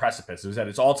a precipice. It was at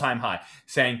its all-time high,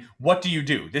 saying, what do you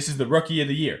do? This is the rookie of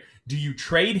the year. Do you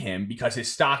trade him because his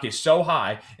stock is so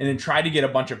high and then try to get a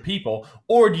bunch of people?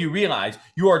 Or do you realize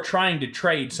you are trying to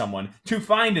trade someone to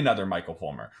find another Michael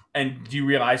Fulmer? And do you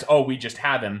realize, we just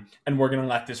have him and we're going to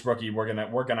let this rookie, we're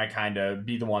going to kind of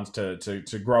be the ones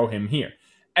to grow him here.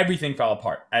 Everything fell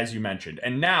apart, as you mentioned.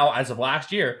 And now, as of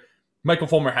last year, Michael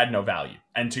Fulmer had no value.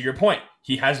 And to your point,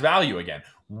 he has value again.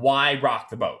 Why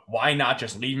rock the boat? Why not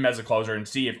just leave him as a closer and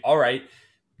see if, all right,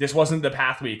 this wasn't the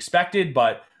path we expected,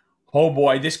 but oh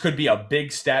boy, this could be a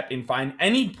big step in find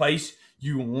any place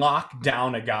you lock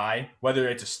down a guy, whether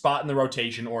it's a spot in the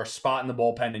rotation or a spot in the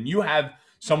bullpen, and you have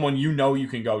someone you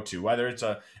can go to, whether it's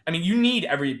you need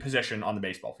every position on the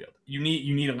baseball field. You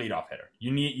need a leadoff hitter.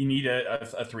 You need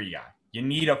a 3 guy. You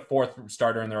need a 4th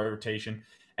starter in the rotation,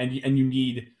 and you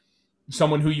need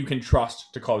someone who you can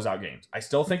trust to close out games. I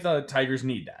still think the Tigers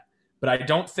need that, but I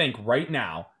don't think right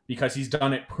now, because he's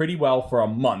done it pretty well for a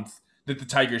month, that the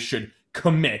Tigers should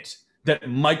commit that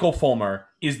Michael Fulmer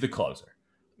is the closer.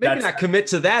 Maybe not commit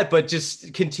to that, but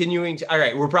just continuing to, all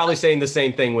right, we're probably saying the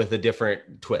same thing with a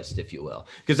different twist, if you will,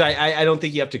 because I don't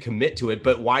think you have to commit to it,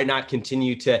 but why not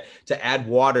continue to add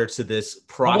water to this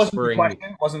prospering?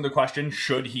 Wasn't the question,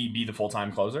 should he be the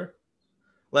full-time closer?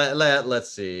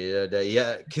 Let's see.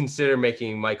 Consider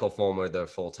making Michael Fulmer the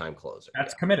full-time closer.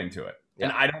 That's committing to it. Yeah.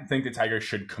 And I don't think the Tigers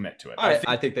should commit to it.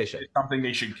 I think they should. It's something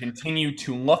they should continue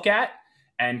to look at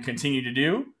and continue to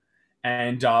do.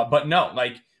 And but no,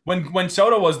 When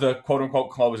Soto was the quote unquote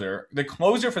closer, the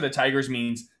closer for the Tigers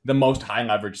means the most high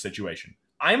leverage situation.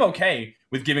 I'm okay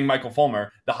with giving Michael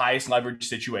Fulmer the highest leverage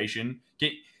situation.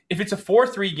 If it's a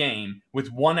 4-3 game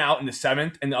with one out in the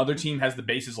seventh and the other team has the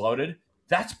bases loaded,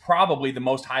 that's probably the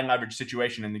most high leverage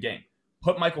situation in the game.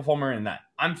 Put Michael Fulmer in that.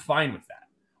 I'm fine with that.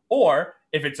 Or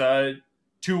if it's a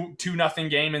 2-0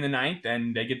 game in the ninth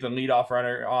and they get the leadoff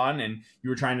runner on and you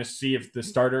were trying to see if the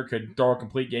starter could throw a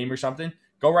complete game or something,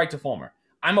 go right to Fulmer.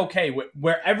 I'm okay with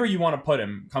wherever you want to put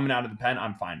him coming out of the pen.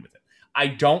 I'm fine with it. I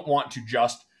don't want to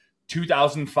just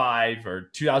 2005 or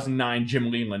 2009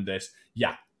 Jim Leland this.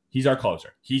 Yeah, he's our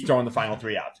closer. He's throwing the final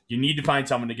 3 outs. You need to find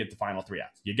someone to get the final 3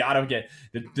 outs. You got to get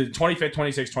the 25th,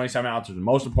 26th, 27 outs are the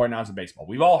most important outs in baseball.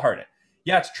 We've all heard it.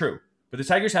 Yeah, it's true. But the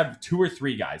Tigers have 2 or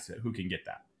 3 guys who can get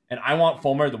that. And I want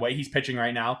Fulmer, the way he's pitching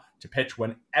right now, to pitch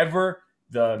whenever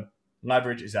the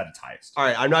leverage is at its highest. All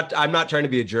right, I'm not trying to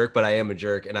be a jerk, but I am a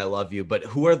jerk, and I love you. But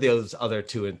who are those other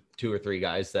 2 or 3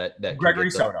 guys that Gregory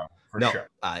Soto for sure?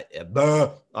 All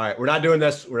right, we're not doing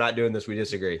this. We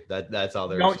disagree. That's all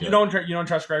there is. You don't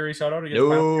trust Gregory Soto to get the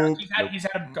final? He's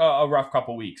had a rough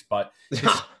couple weeks, but his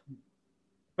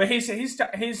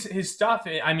stuff.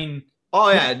 I mean, oh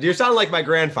yeah, you're sounding like my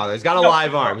grandfather. He's got a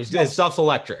live arm. His stuff's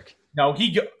electric. No,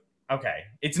 okay,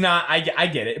 it's not. I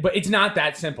get it, but it's not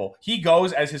that simple. He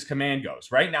goes as his command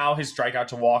goes. Right now, his strikeout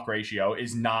to walk ratio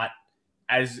is not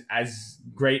as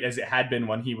great as it had been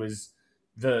when he was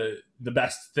the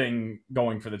best thing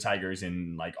going for the Tigers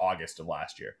in like August of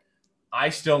last year. I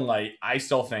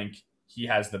still think he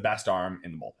has the best arm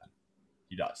in the bullpen.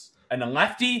 He does. And a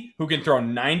lefty who can throw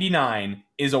 99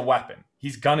 is a weapon.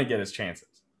 He's gonna get his chances.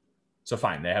 So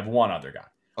fine, they have one other guy.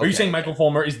 Are you saying Michael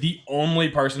Fulmer is the only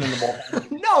person in the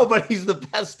bullpen? No, but he's the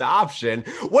best option.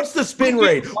 What's the spin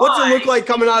rate? What's it look like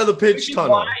coming out of the pitch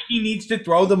tunnel? Why he needs to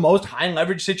throw the most high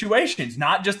leverage situations,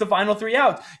 not just the final 3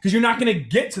 outs, because you're not going to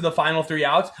get to the final 3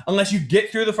 outs unless you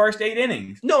get through the first 8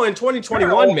 innings. No, in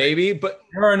 2021 maybe, but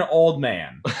you're an old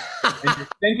man. And you're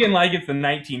thinking like it's the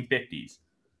 1950s.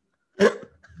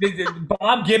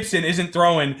 Bob Gibson isn't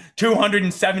throwing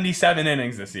 277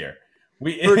 innings this year.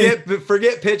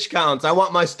 Forget pitch counts. I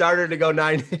want my starter to go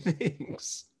 9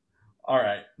 innings. All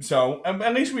right. So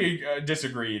at least we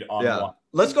disagreed on one.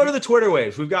 Let's go to the Twitter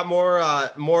waves. We've got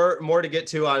more to get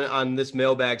to on this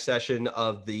mailbag session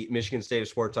of the Michigan State of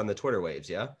Sports on the Twitter waves.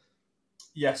 Yeah.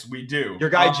 Yes, we do.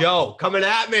 Your guy Joe coming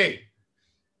at me.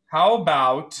 How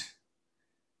about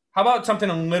something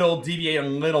deviate a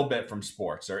little bit from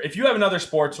sports, or if you have another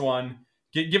sports one.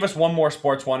 Give us one more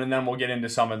sports one, and then we'll get into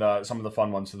some of the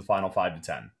fun ones for the final 5 to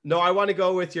 10. No, I want to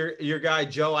go with your guy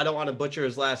Joe. I don't want to butcher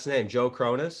his last name. Joe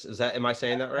Cronus. Am I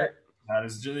saying that right? That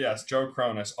is, yes, Joe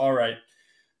Cronus. All right,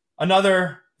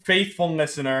 another faithful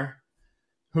listener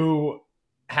who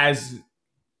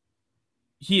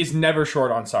he is never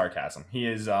short on sarcasm. He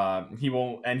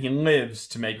lives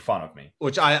to make fun of me,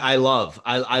 which I love.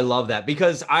 I love that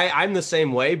because I'm the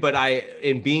same way, but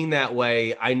in being that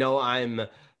way, I know I'm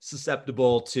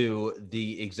susceptible to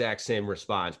the exact same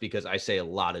response because I say a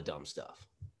lot of dumb stuff.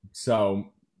 So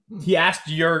he asked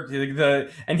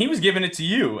and he was giving it to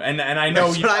you, and I know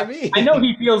that's what I mean. I know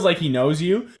he feels like he knows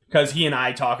you because he and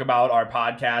I talk about our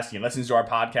podcast. He listens to our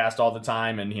podcast all the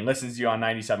time, and he listens to you on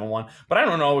 97.1. But I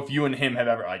don't know if you and him have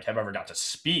ever got to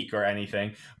speak or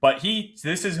anything. But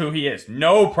this is who he is.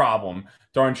 No problem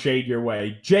throwing shade your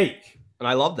way, Jake. And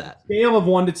I love that. Scale of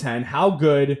 1 to 10. How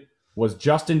good was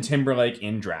Justin Timberlake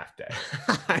in draft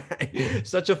day?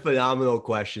 Such a phenomenal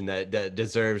question that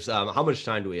deserves how much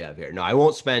time do we have here? No, I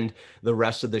won't spend the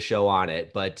rest of the show on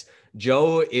it, but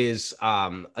Joe is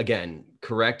again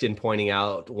correct in pointing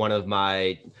out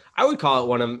I would call it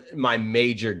one of my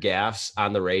major gaffes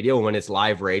on the radio. When it's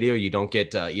live radio, you don't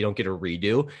get a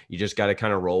redo. You just got to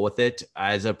kind of roll with it.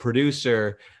 As a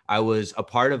producer, I was a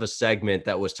part of a segment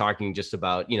that was talking just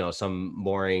about, some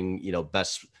boring,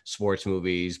 best sports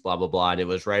movies, blah, blah, blah. And it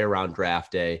was right around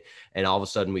draft day. And all of a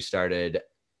sudden we started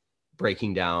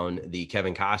breaking down the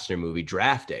Kevin Costner movie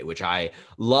Draft Day, which I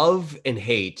love and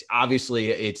hate. Obviously,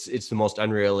 it's the most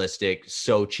unrealistic,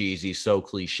 so cheesy, so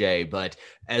cliche. But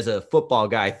as a football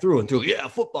guy through and through,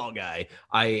 football guy,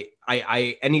 I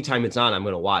anytime it's on, I'm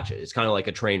going to watch it. It's kind of like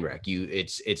a train wreck.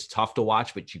 It's tough to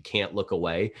watch, but you can't look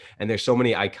away. And there's so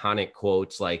many iconic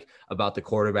quotes like about the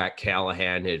quarterback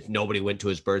Callahan. If nobody went to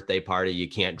his birthday party, you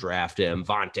can't draft him.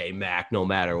 Vontae Mack, no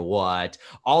matter what.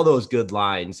 All those good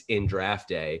lines in Draft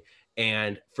Day.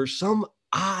 And for some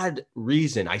odd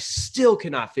reason, I still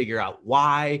cannot figure out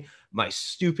why my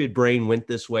stupid brain went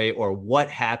this way or what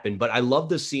happened. But I love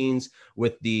the scenes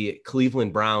with the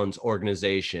Cleveland Browns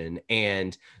organization.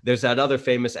 And there's that other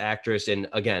famous actress. And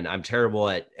again, I'm terrible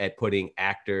at putting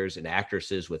actors and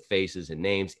actresses with faces and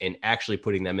names and actually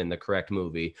putting them in the correct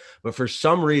movie. But for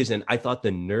some reason, I thought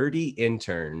the nerdy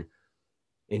intern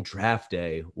in Draft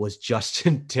Day was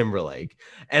Justin Timberlake.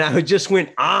 And I just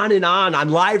went on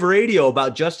live radio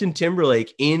about Justin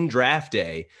Timberlake in Draft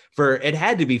Day for, it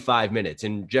had to be 5 minutes.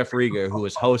 And Jeff Rieger, who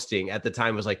was hosting at the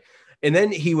time, was like, and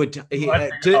then he would,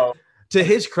 to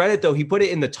his credit though, he put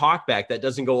it in the talkback that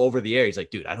doesn't go over the air. He's like,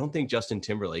 dude, I don't think Justin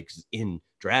Timberlake's in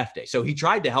Draft Day. So he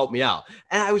tried to help me out.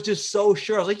 And I was just so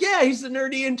sure. I was like, yeah, he's the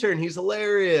nerdy intern. He's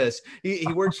hilarious. He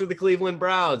works for the Cleveland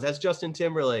Browns. That's Justin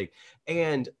Timberlake.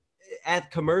 And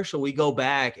at commercial, we go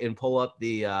back and pull up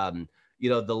the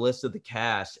the list of the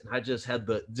cast, and I just had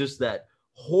that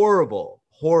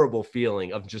horrible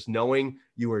feeling of just knowing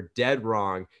you were dead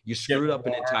wrong. You screwed up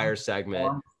an entire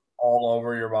segment. All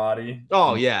over your body.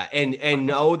 Oh yeah. And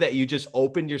know that you just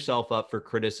opened yourself up for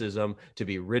criticism, to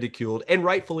be ridiculed, and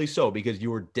rightfully so, because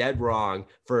you were dead wrong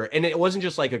and it wasn't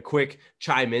just like a quick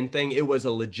chime in thing. It was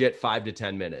a legit 5 to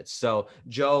 10 minutes. So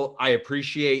Joe, I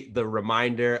appreciate the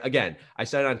reminder. Again, I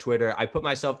said it on Twitter. I put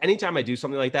myself, anytime I do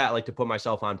something like that, I like to put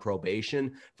myself on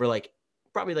probation for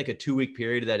probably a 2-week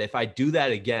period, that if I do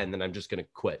that again, then I'm just going to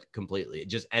quit completely,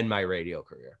 just end my radio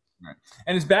career. Right.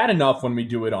 And it's bad enough when we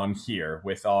do it on here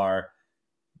with our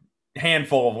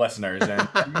handful of listeners and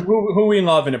who we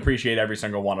love and appreciate every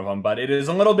single one of them. But it is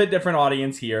a little bit different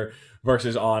audience here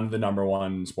versus on the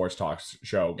 #1 sports talk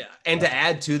show. Yeah. And to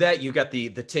add to that, you got the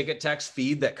ticket text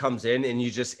feed that comes in, and you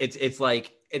just,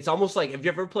 it's almost like, have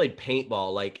you ever played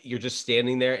paintball? Like you're just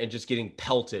standing there and just getting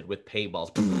pelted with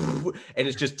paintballs. And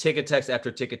it's just ticket text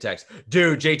after ticket text.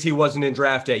 Dude, JT wasn't in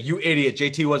Draft Day. You idiot.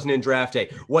 JT wasn't in Draft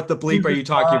Day. What the bleep are you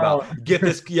talking about? Get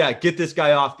this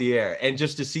guy off the air. And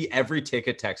just to see every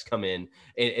ticket text come in,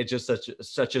 it's just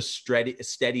such a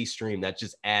steady stream that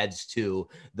just adds to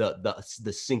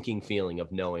the sinking feeling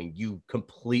of knowing you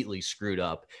completely screwed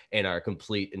up and are a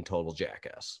complete and total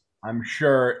jackass. I'm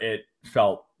sure it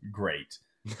felt great.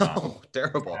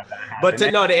 Terrible. But to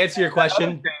answer your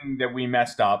question, thing that we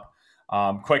messed up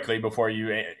quickly before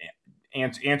you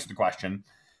answer the question,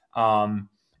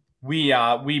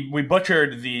 we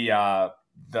butchered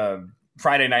the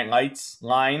Friday Night Lights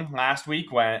line last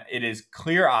week when it is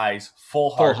clear eyes, full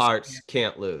hearts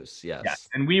can't lose. Yes.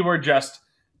 And we were just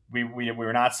we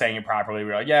were not saying it properly.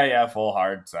 We were like, yeah, full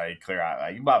hearts, like clear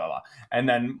eye, like blah blah blah. And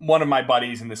then one of my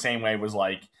buddies in the same way was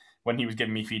like, when he was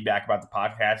giving me feedback about the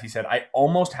podcast, he said, I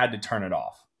almost had to turn it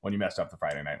off when you messed up the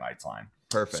Friday Night Lights line.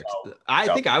 Perfect. So, I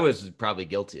think I was probably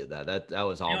guilty of that. That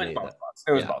was all me.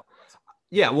 It was both.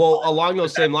 Yeah. Well, along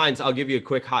those same lines, I'll give you a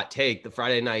quick hot take. The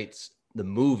Friday Nights, the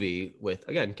movie with,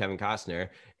 again, Kevin Costner,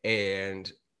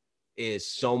 and is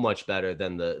so much better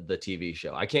than the TV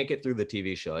show. I can't get through the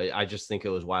TV show. I just think it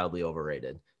was wildly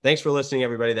overrated. Thanks for listening,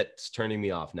 everybody. That's turning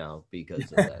me off now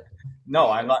because of that.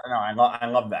 I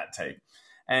love that take.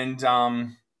 And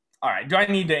all right, do I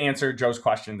need to answer Joe's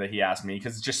question that he asked me,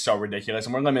 because it's just so ridiculous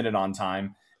and we're limited on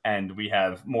time and we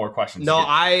have more questions? No,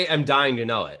 I am dying to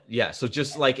know it. Yeah, so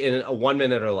just like in a 1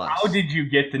 minute or less. How did you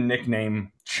get the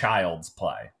nickname Child's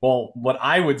Play? Well, what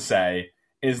I would say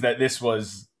is that this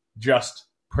was just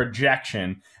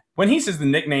projection. When he says the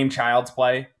nickname Child's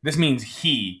Play, this means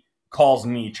he calls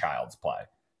me Child's Play,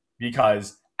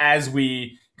 because as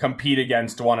we compete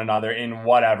against one another in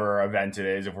whatever event it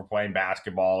is, if we're playing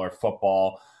basketball or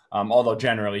football, although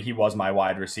generally he was my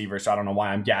wide receiver, so I don't know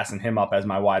why I'm gassing him up as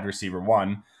my wide receiver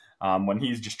one when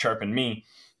he's just chirping me.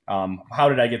 How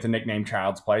did I get the nickname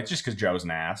Child's Play? It's just because Joe's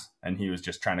an ass, and he was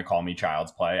just trying to call me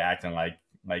Child's Play, acting like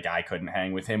I couldn't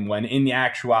hang with him, when in the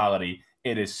actuality,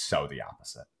 it is so the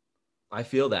opposite. I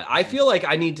feel that. I feel like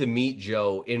I need to meet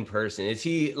Joe in person. Is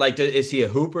he a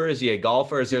hooper? Is he a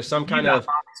golfer? Is there some kind of...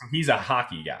 He's a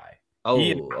hockey guy. Oh,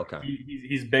 okay.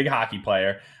 He's a big hockey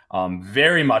player.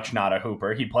 Very much not a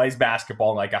hooper. He plays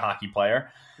basketball like a hockey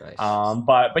player. Nice.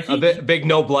 But he, big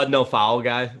no blood, no foul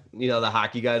guy. You know, the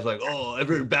hockey guy's like, oh,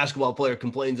 every basketball player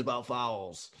complains about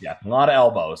fouls. Yeah, a lot of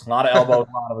elbows, a lot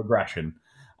of aggression.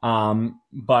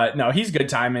 But no, he's good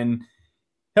time, and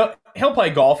he'll play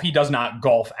golf. He does not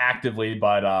golf actively,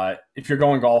 but if you're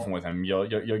going golfing with him, you'll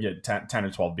get 10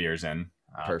 or 12 beers in.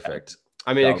 Perfect.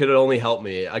 I mean, it could only help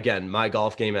me. Again, my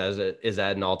golf game is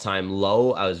at an all-time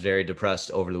low. I was very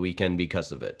depressed over the weekend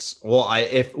because of it. Well,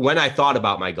 when I thought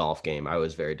about my golf game, I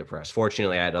was very depressed.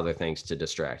 Fortunately, I had other things to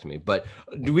distract me. But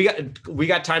we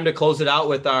got time to close it out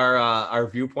with our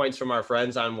viewpoints from our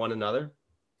friends on one another?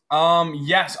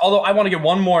 Yes. Although I want to get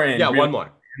one more in. Yeah, one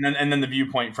more. And then the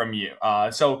viewpoint from you.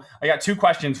 So I got two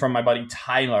questions from my buddy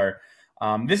Tyler.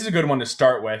 This is a good one to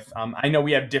start with. I know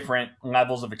we have different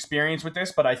levels of experience with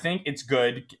this, but I think it's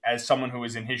good as someone who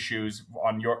is in his shoes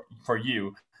for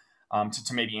you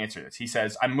to maybe answer this. He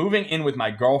says, "I'm moving in with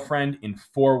my girlfriend in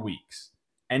 4 weeks.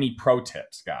 Any pro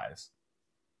tips, guys?"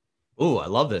 Ooh, I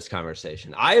love this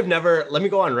conversation. I have never, let me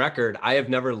go on record. I have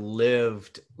never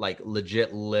lived, like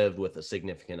legit lived with a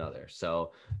significant other.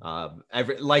 So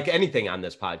like anything on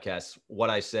this podcast, what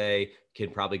I say can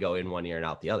probably go in one ear and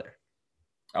out the other.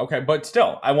 Okay, but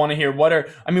still, I want to hear what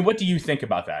do you think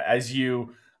about that as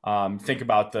you think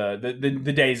about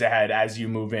the days ahead as you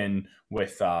move in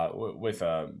with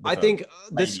I think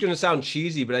this is going to sound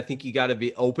cheesy, but I think you got to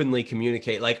be openly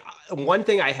communicate. Like one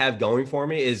thing I have going for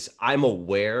me is I'm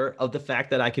aware of the fact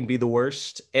that I can be the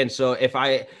worst. And so if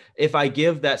I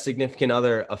give that significant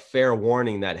other a fair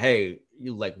warning that, hey,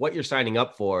 you like what you're signing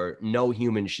up for, no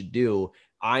human should do.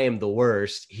 I am the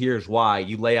worst. Here's why.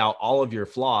 You lay out all of your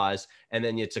flaws, and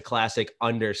then it's a classic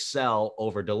undersell,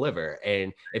 over deliver.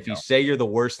 And if you say you're the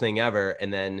worst thing ever,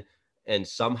 and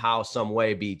somehow, some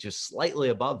way be just slightly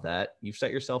above that, you've set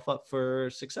yourself up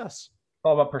for success. It's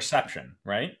all about perception,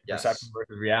 right? Yes. Perception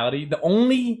versus reality. The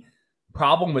only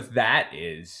problem with that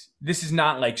is this is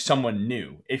not like someone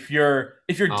new. If you're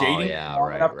dating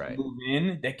to move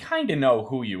in, they kind of know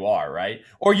who you are, right?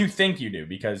 Or you think you do,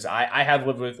 because I have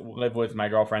lived with my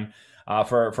girlfriend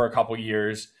for a couple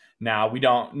years now. We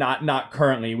don't not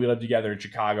currently. We live together in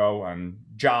Chicago on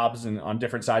jobs and on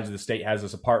different sides of the state, has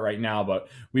us apart right now, but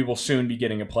we will soon be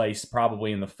getting a place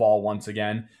probably in the fall once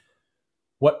again.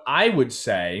 What I would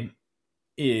say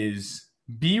is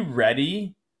be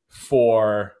ready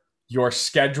for your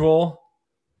schedule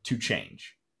to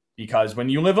change, because when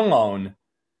you live alone,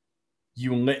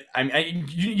 you need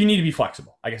to be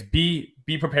flexible. I guess be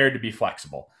prepared to be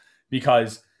flexible,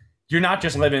 because you're not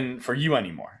just living for you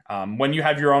anymore. When you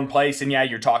have your own place and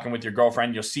you're talking with your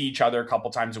girlfriend, you'll see each other a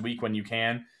couple times a week when you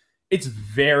can. It's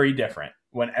very different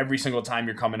when every single time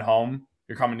you're coming home,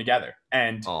 you're coming together.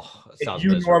 And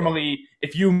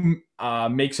if you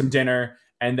make some dinner,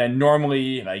 and then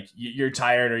normally, like, you're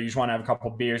tired or you just want to have a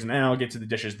couple of beers, and then I'll get to the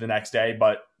dishes the next day.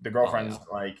 But the girlfriend's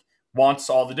like wants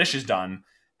all the dishes done,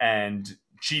 and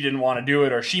she didn't want to do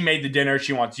it, or she made the dinner.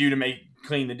 She wants you to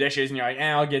clean the dishes, and you're like,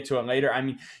 I'll get to it later. I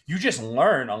mean, you just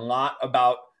learn a lot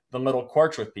about the little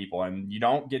quirks with people, and you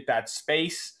don't get that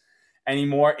space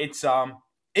anymore.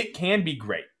 It can be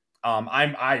great.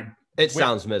 It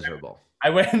sounds miserable.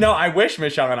 I wish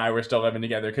Michelle and I were still living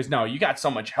together, because you got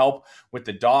so much help with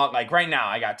the dog. Like right now,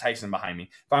 I got Tyson behind me.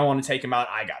 If I want to take him out,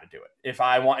 I got to do it. If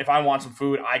I want some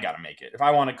food, I got to make it. If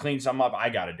I want to clean something up, I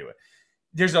got to do it.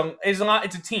 It's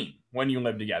a team when you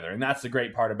live together, and that's the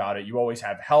great part about it. You always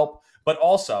have help, but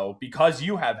also because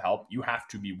you have help, you have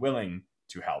to be willing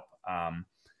to help.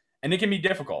 And it can be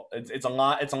difficult. It's a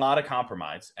lot of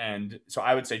compromise, and so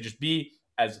I would say just be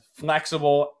as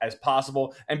flexible as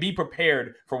possible and be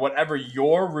prepared for whatever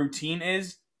your routine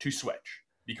is to switch,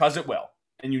 because it will.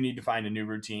 And you need to find a new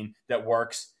routine that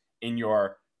works in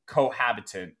your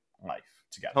cohabitant life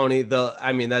together. Tony,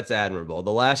 that's admirable.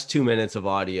 The last 2 minutes of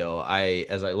audio,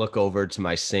 as I look over to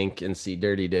my sink and see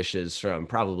dirty dishes from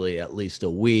probably at least a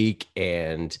week,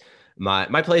 and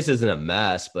my place isn't a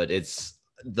mess, but it's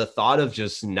the thought of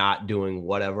just not doing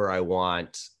whatever I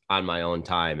want on my own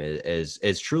time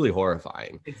is truly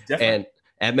horrifying. It's different.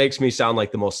 And it makes me sound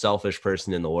like the most selfish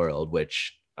person in the world,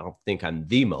 which I don't think I'm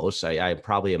the most. I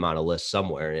probably am on a list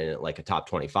somewhere in like a top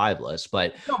 25 list,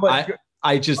 but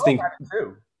I just think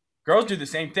girls do the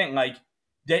same thing. Like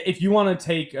if you want to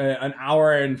take an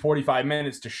hour and 45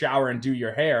 minutes to shower and do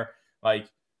your hair, like,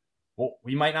 well,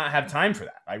 we might not have time for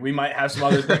that. Like we might have some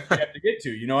other things we have to get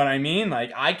to, you know what I mean?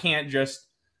 Like I can't just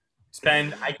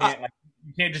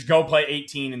you can't just go play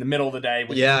 18 in the middle of the day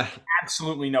with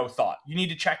absolutely no thought. You need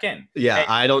to check in. Yeah,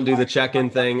 I don't do the check-in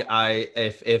thing.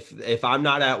 If I'm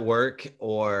not at work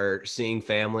or seeing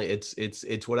family,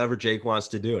 it's whatever Jake wants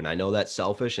to do. And I know that's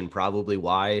selfish, and probably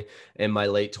why in my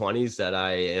late 20s that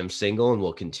I am single and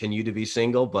will continue to be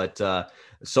single. But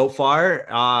so far,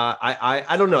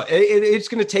 I don't know. It's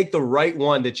going to take the right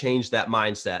one to change that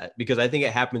mindset, because I think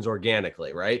it happens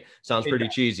organically, right? Sounds pretty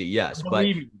cheesy, yes.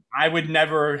 Believe me, I would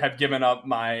never have given up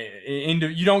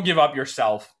you don't give up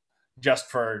yourself just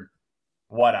for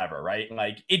whatever, right?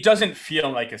 Like it doesn't feel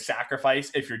like a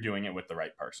sacrifice if you're doing it with the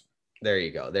right person. There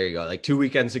you go. Like 2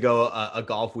 weekends ago, a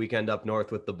golf weekend up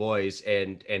north with the boys,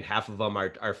 and half of them are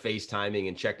FaceTiming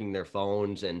and checking their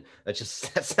phones, and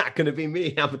that's not going to be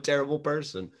me. I'm a terrible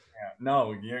person.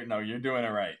 Yeah, you're doing it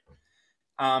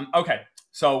right. Okay,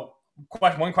 so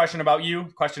one question about you,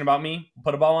 question about me.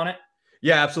 Put a ball on it.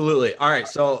 Yeah, absolutely. All right.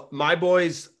 So my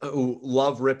boys who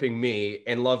love ripping me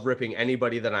and love ripping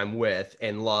anybody that I'm with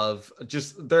and love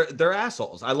just they're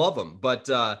assholes. I love them, but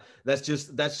that's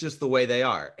just the way they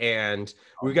are. And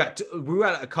we got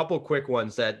a couple quick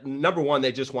ones that number one,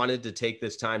 they just wanted to take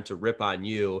this time to rip on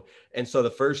you. And so the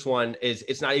first one is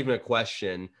it's not even a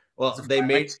question. Well, they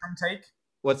made Lindstrom take.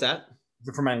 what's that? Is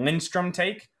it for my Lindstrom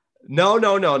take? No,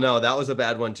 no, no, no. That was a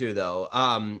bad one too, though.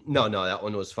 No, no, that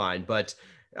one was fine. But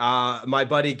my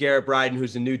buddy Garrett Bryden,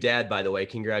 who's a new dad, by the way,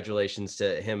 congratulations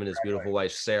to him and his beautiful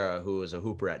wife Sarah, who was a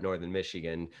hooper at Northern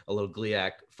Michigan, a little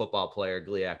GLIAC football player,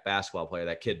 GLIAC basketball player.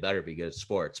 That kid better be good at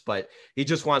sports. But he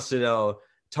just wants to know,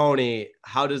 Tony,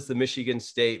 how does the Michigan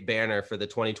State banner for the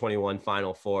 2021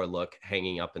 Final Four look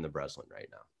hanging up in the Breslin right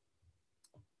now?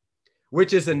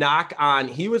 Which is a knock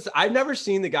on, I've never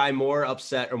seen the guy more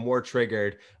upset or more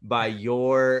triggered by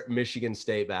your Michigan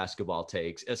State basketball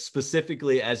takes,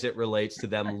 specifically as it relates to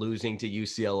them losing to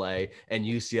UCLA and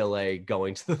UCLA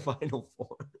going to the Final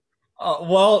Four.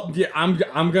 Well, yeah,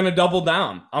 I'm gonna double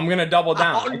down. I'm gonna double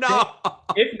down. Oh no!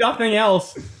 If nothing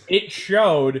else, it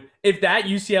showed if that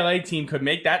UCLA team could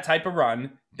make that type of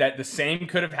run, that the same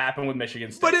could have happened with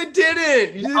Michigan State. But it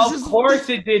didn't. Of course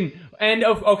it didn't. And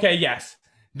okay, yes.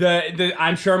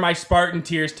 I'm sure my Spartan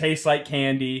tears taste like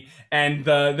candy, and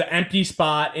the empty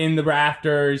spot in the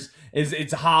rafters is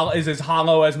as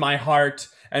hollow as my heart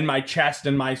and my chest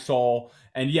and my soul.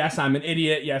 And yes, I'm an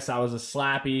idiot. Yes, I was a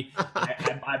slappy.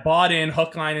 I bought in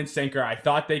hook, line, and sinker. I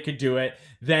thought they could do it.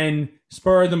 Then,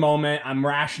 spur of the moment, I'm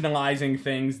rationalizing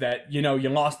things that, you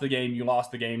lost the game, you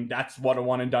lost the game. That's what a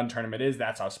one-and-done tournament is.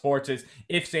 That's how sports is.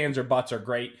 Ifs, ands, or buts are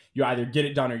great. You either get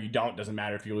it done or you don't. Doesn't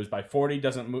matter if you lose by 40.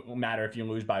 Doesn't matter if you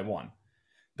lose by 1.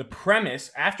 The premise,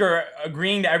 after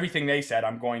agreeing to everything they said,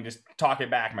 I'm going to talk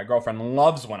it back. My girlfriend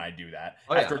loves when I do that.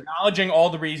 After acknowledging all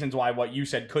the reasons why what you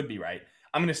said could be right,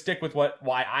 I'm going to stick with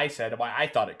why I said, why I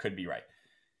thought it could be right.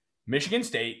 Michigan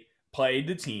State played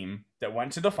the team that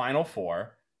went to the Final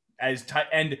Four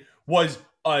and was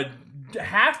a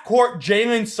half-court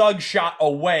Jalen Suggs shot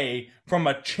away from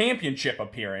a championship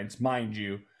appearance, mind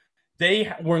you.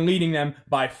 They were leading them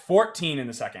by 14 in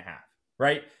the second half,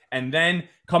 right? And then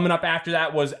coming up after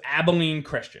that was Abilene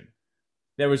Christian.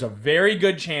 There was a very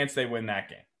good chance they win that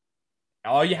game.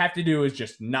 All you have to do is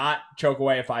just not choke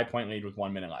away a 5-point lead with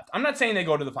 1 minute left. I'm not saying they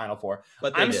go to the Final Four,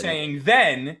 but I'm saying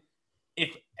then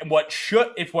if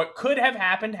what could have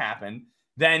happened,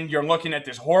 then you're looking at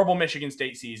this horrible Michigan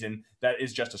State season that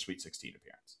is just a Sweet 16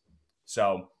 appearance.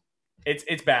 So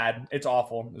it's bad. It's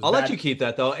awful. I'll let you keep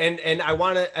that though. And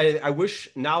I wish,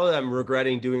 now that I'm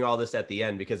regretting doing all this at the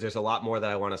end, because there's a lot more that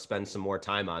I want to spend some more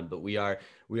time on, but we are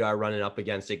running up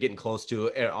against it, getting close to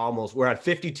it almost. We're at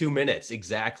 52 minutes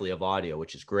exactly of audio,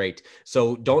 which is great.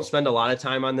 So don't spend a lot of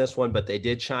time on this one, but they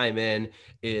did chime in.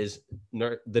 Is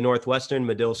the Northwestern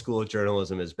Medill School of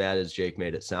Journalism as bad as Jake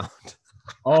made it sound?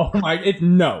 Oh my!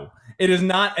 No, it is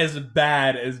not as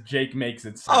bad as Jake makes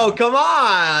it sound. Oh come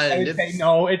on!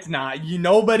 No, it's not.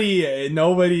 Nobody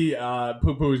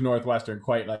poo-poos Northwestern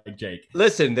quite like Jake.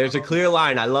 Listen, there's a clear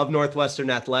line. I love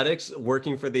Northwestern athletics.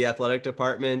 Working for the athletic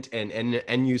department and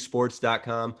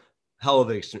nusports.com. Hell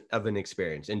of an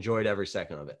experience. Enjoyed every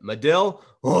second of it. Medill,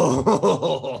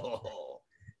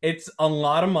 it's a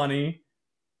lot of money,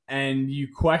 and you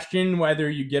question whether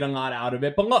you get a lot out of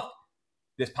it. But look.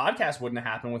 This podcast wouldn't have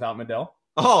happened without Medill.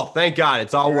 Oh, thank God.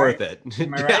 It's all worth it.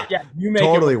 Am I right? Yeah, you make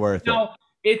totally worth it. Now,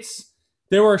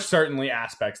 there were certainly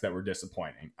aspects that were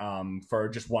disappointing. For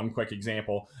just one quick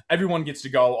example, everyone gets to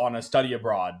go on a study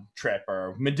abroad trip,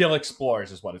 or Medill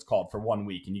Explores is what it's called, for 1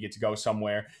 week, and you get to go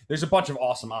somewhere. There's a bunch of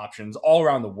awesome options all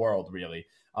around the world, really.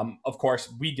 Of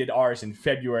course, we did ours in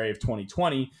February of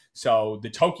 2020, so the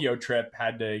Tokyo trip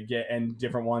had to get, and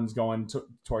different ones going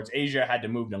towards Asia had to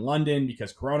move to London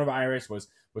because coronavirus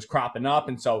was cropping up,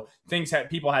 and so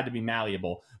people had to be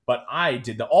malleable. But I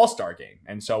did the All-Star game,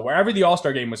 and so wherever the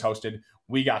All-Star game was hosted,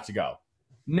 we got to go.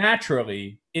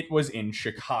 Naturally, it was in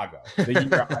Chicago. The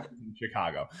year I was in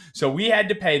Chicago, so we had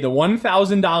to pay the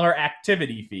 $1,000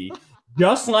 activity fee.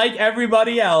 Just like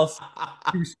everybody else,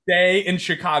 to stay in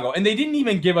Chicago. And they didn't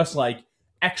even give us like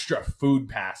extra food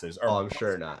passes. I'm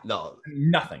sure not. No.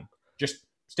 Nothing. Just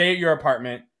stay at your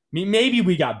apartment. Maybe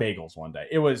we got bagels one day.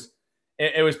 It was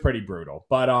pretty brutal.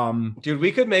 But dude,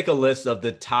 we could make a list of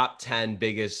the top 10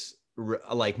 biggest,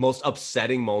 like most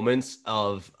upsetting moments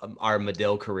of our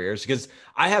Medill careers, because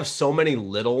I have so many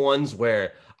little ones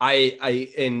where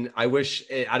I wish,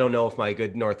 I don't know if my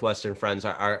good Northwestern friends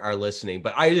are listening,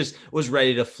 but I just was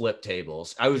ready to flip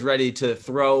tables. I was ready to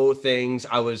throw things.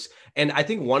 And I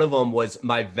think one of them was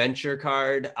my venture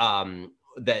card.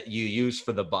 that you use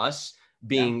for the bus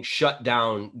being shut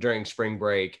down during spring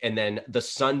break, and then the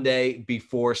Sunday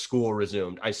before school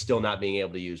resumed, I still not being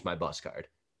able to use my bus card.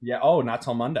 Yeah. Oh, not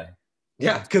till Monday.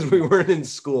 Yeah, because we weren't in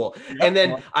school. Yep. And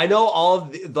then I know all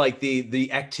of the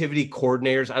activity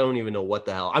coordinators, I don't even know what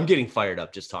the hell. I'm getting fired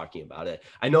up just talking about it.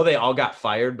 I know they all got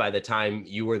fired by the time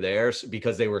you were there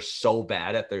because they were so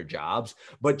bad at their jobs,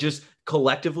 but just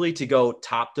collectively to go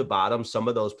top to bottom, some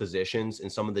of those positions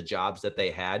and some of the jobs that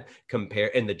they had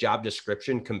in the job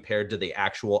description compared to the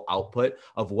actual output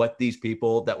of what these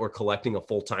people that were collecting a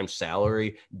full-time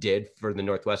salary did for the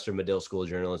Northwestern Medill School of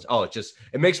Journalism. Oh,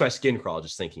 it makes my skin crawl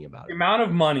just thinking about it. The amount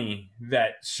of money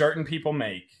that certain people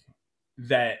make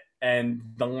and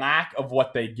the lack of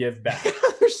what they give back.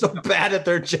 They're so bad at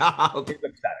their job.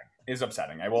 Is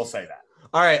upsetting. I will say that.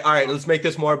 All right. Let's make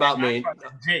this more about me.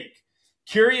 Jake,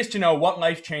 curious to know what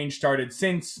life change started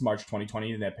since March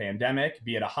 2020, the pandemic,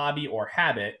 be it a hobby or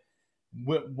habit.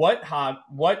 What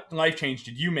life change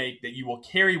did you make that you will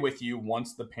carry with you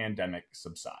once the pandemic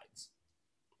subsides?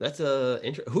 That's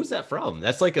who's that from?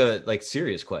 That's like a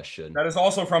serious question. That is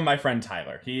also from my friend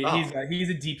Tyler. He's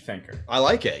a deep thinker. I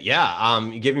like it. Yeah.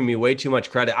 You're giving me way too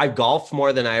much credit. I golfed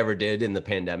more than I ever did in the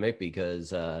pandemic because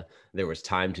there was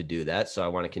time to do that. So I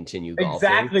want to continue golfing.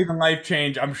 Exactly the life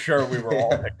change I'm sure we were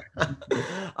all thinking.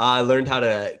 I learned how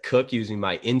to cook using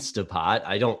my Instapot.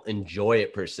 I don't enjoy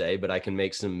it per se, but I can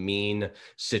make some mean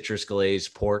citrus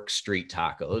glazed pork street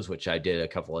tacos, which I did a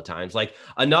couple of times. Like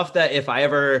enough that if I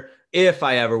ever,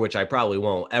 which I probably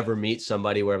won't ever meet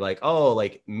somebody where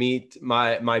meet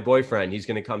my boyfriend, he's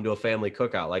going to come to a family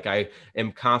cookout. Like I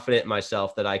am confident in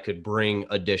myself that I could bring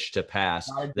a dish to pass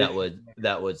that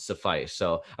would suffice.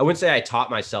 So I wouldn't say I taught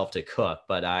myself to cook,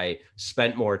 but I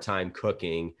spent more time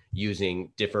cooking using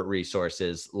different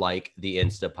resources like the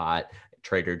Instapot,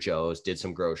 Trader Joe's, did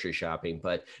some grocery shopping.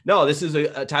 But no,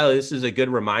 Tyler, this is a good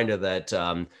reminder that,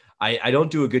 I don't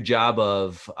do a good job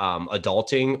of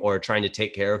adulting or trying to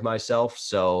take care of myself.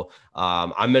 So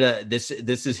this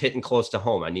is hitting close to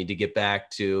home. I need to get back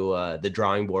to the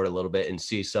drawing board a little bit and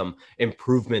see some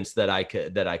improvements that I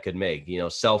could make,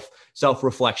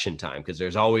 self-reflection time, because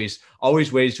there's always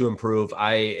ways to improve.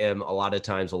 I am a lot of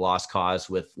times a lost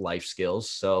cause with life skills.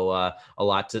 So a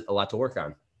lot to work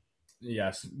on.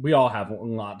 Yes, we all have a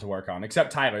lot to work on,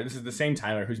 except Tyler. This is the same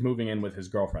Tyler who's moving in with his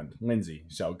girlfriend, Lindsay.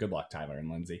 So good luck, Tyler and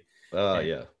Lindsay.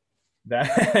 Yeah.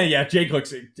 Yeah, Jake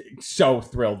looks so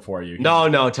thrilled for you.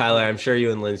 No, Tyler, I'm sure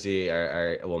you and Lindsay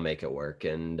will make it work,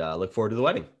 and look forward to the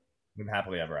wedding. Live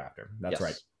happily ever after. That's yes.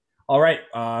 Right. All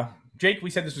right, Jake, we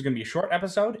said this was going to be a short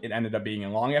episode. It ended up being a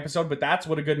long episode, but that's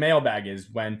what a good mailbag is,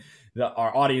 when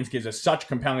our audience gives us such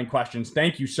compelling questions.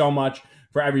 Thank you so much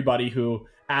for everybody who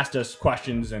asked us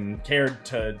questions and cared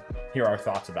to hear our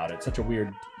thoughts about it. Such a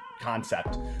weird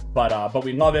concept, but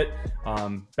we love it.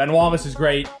 Ben Wallace is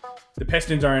great. The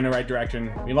Pistons are in the right direction.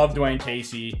 We love Dwayne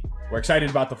Casey. We're excited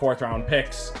about the 4th round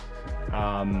picks.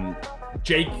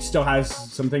 Jake still has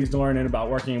some things to learn about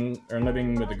working or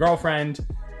living with a girlfriend.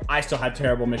 I still have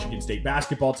terrible Michigan State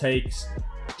basketball takes.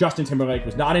 Justin Timberlake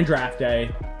was not in draft day,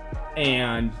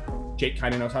 and Jake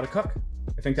kind of knows how to cook.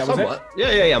 I think that was it.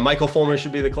 Yeah. Michael Fulmer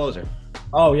should be the closer.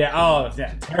 Oh, yeah.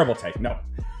 Terrible take. No.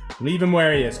 Leave him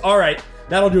where he is. All right.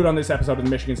 That'll do it on this episode of the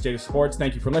Michigan State of Sports.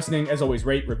 Thank you for listening. As always,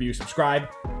 rate, review, subscribe.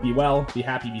 Be well, be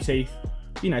happy, be safe.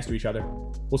 Be nice to each other.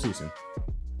 We'll see you soon.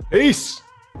 Peace.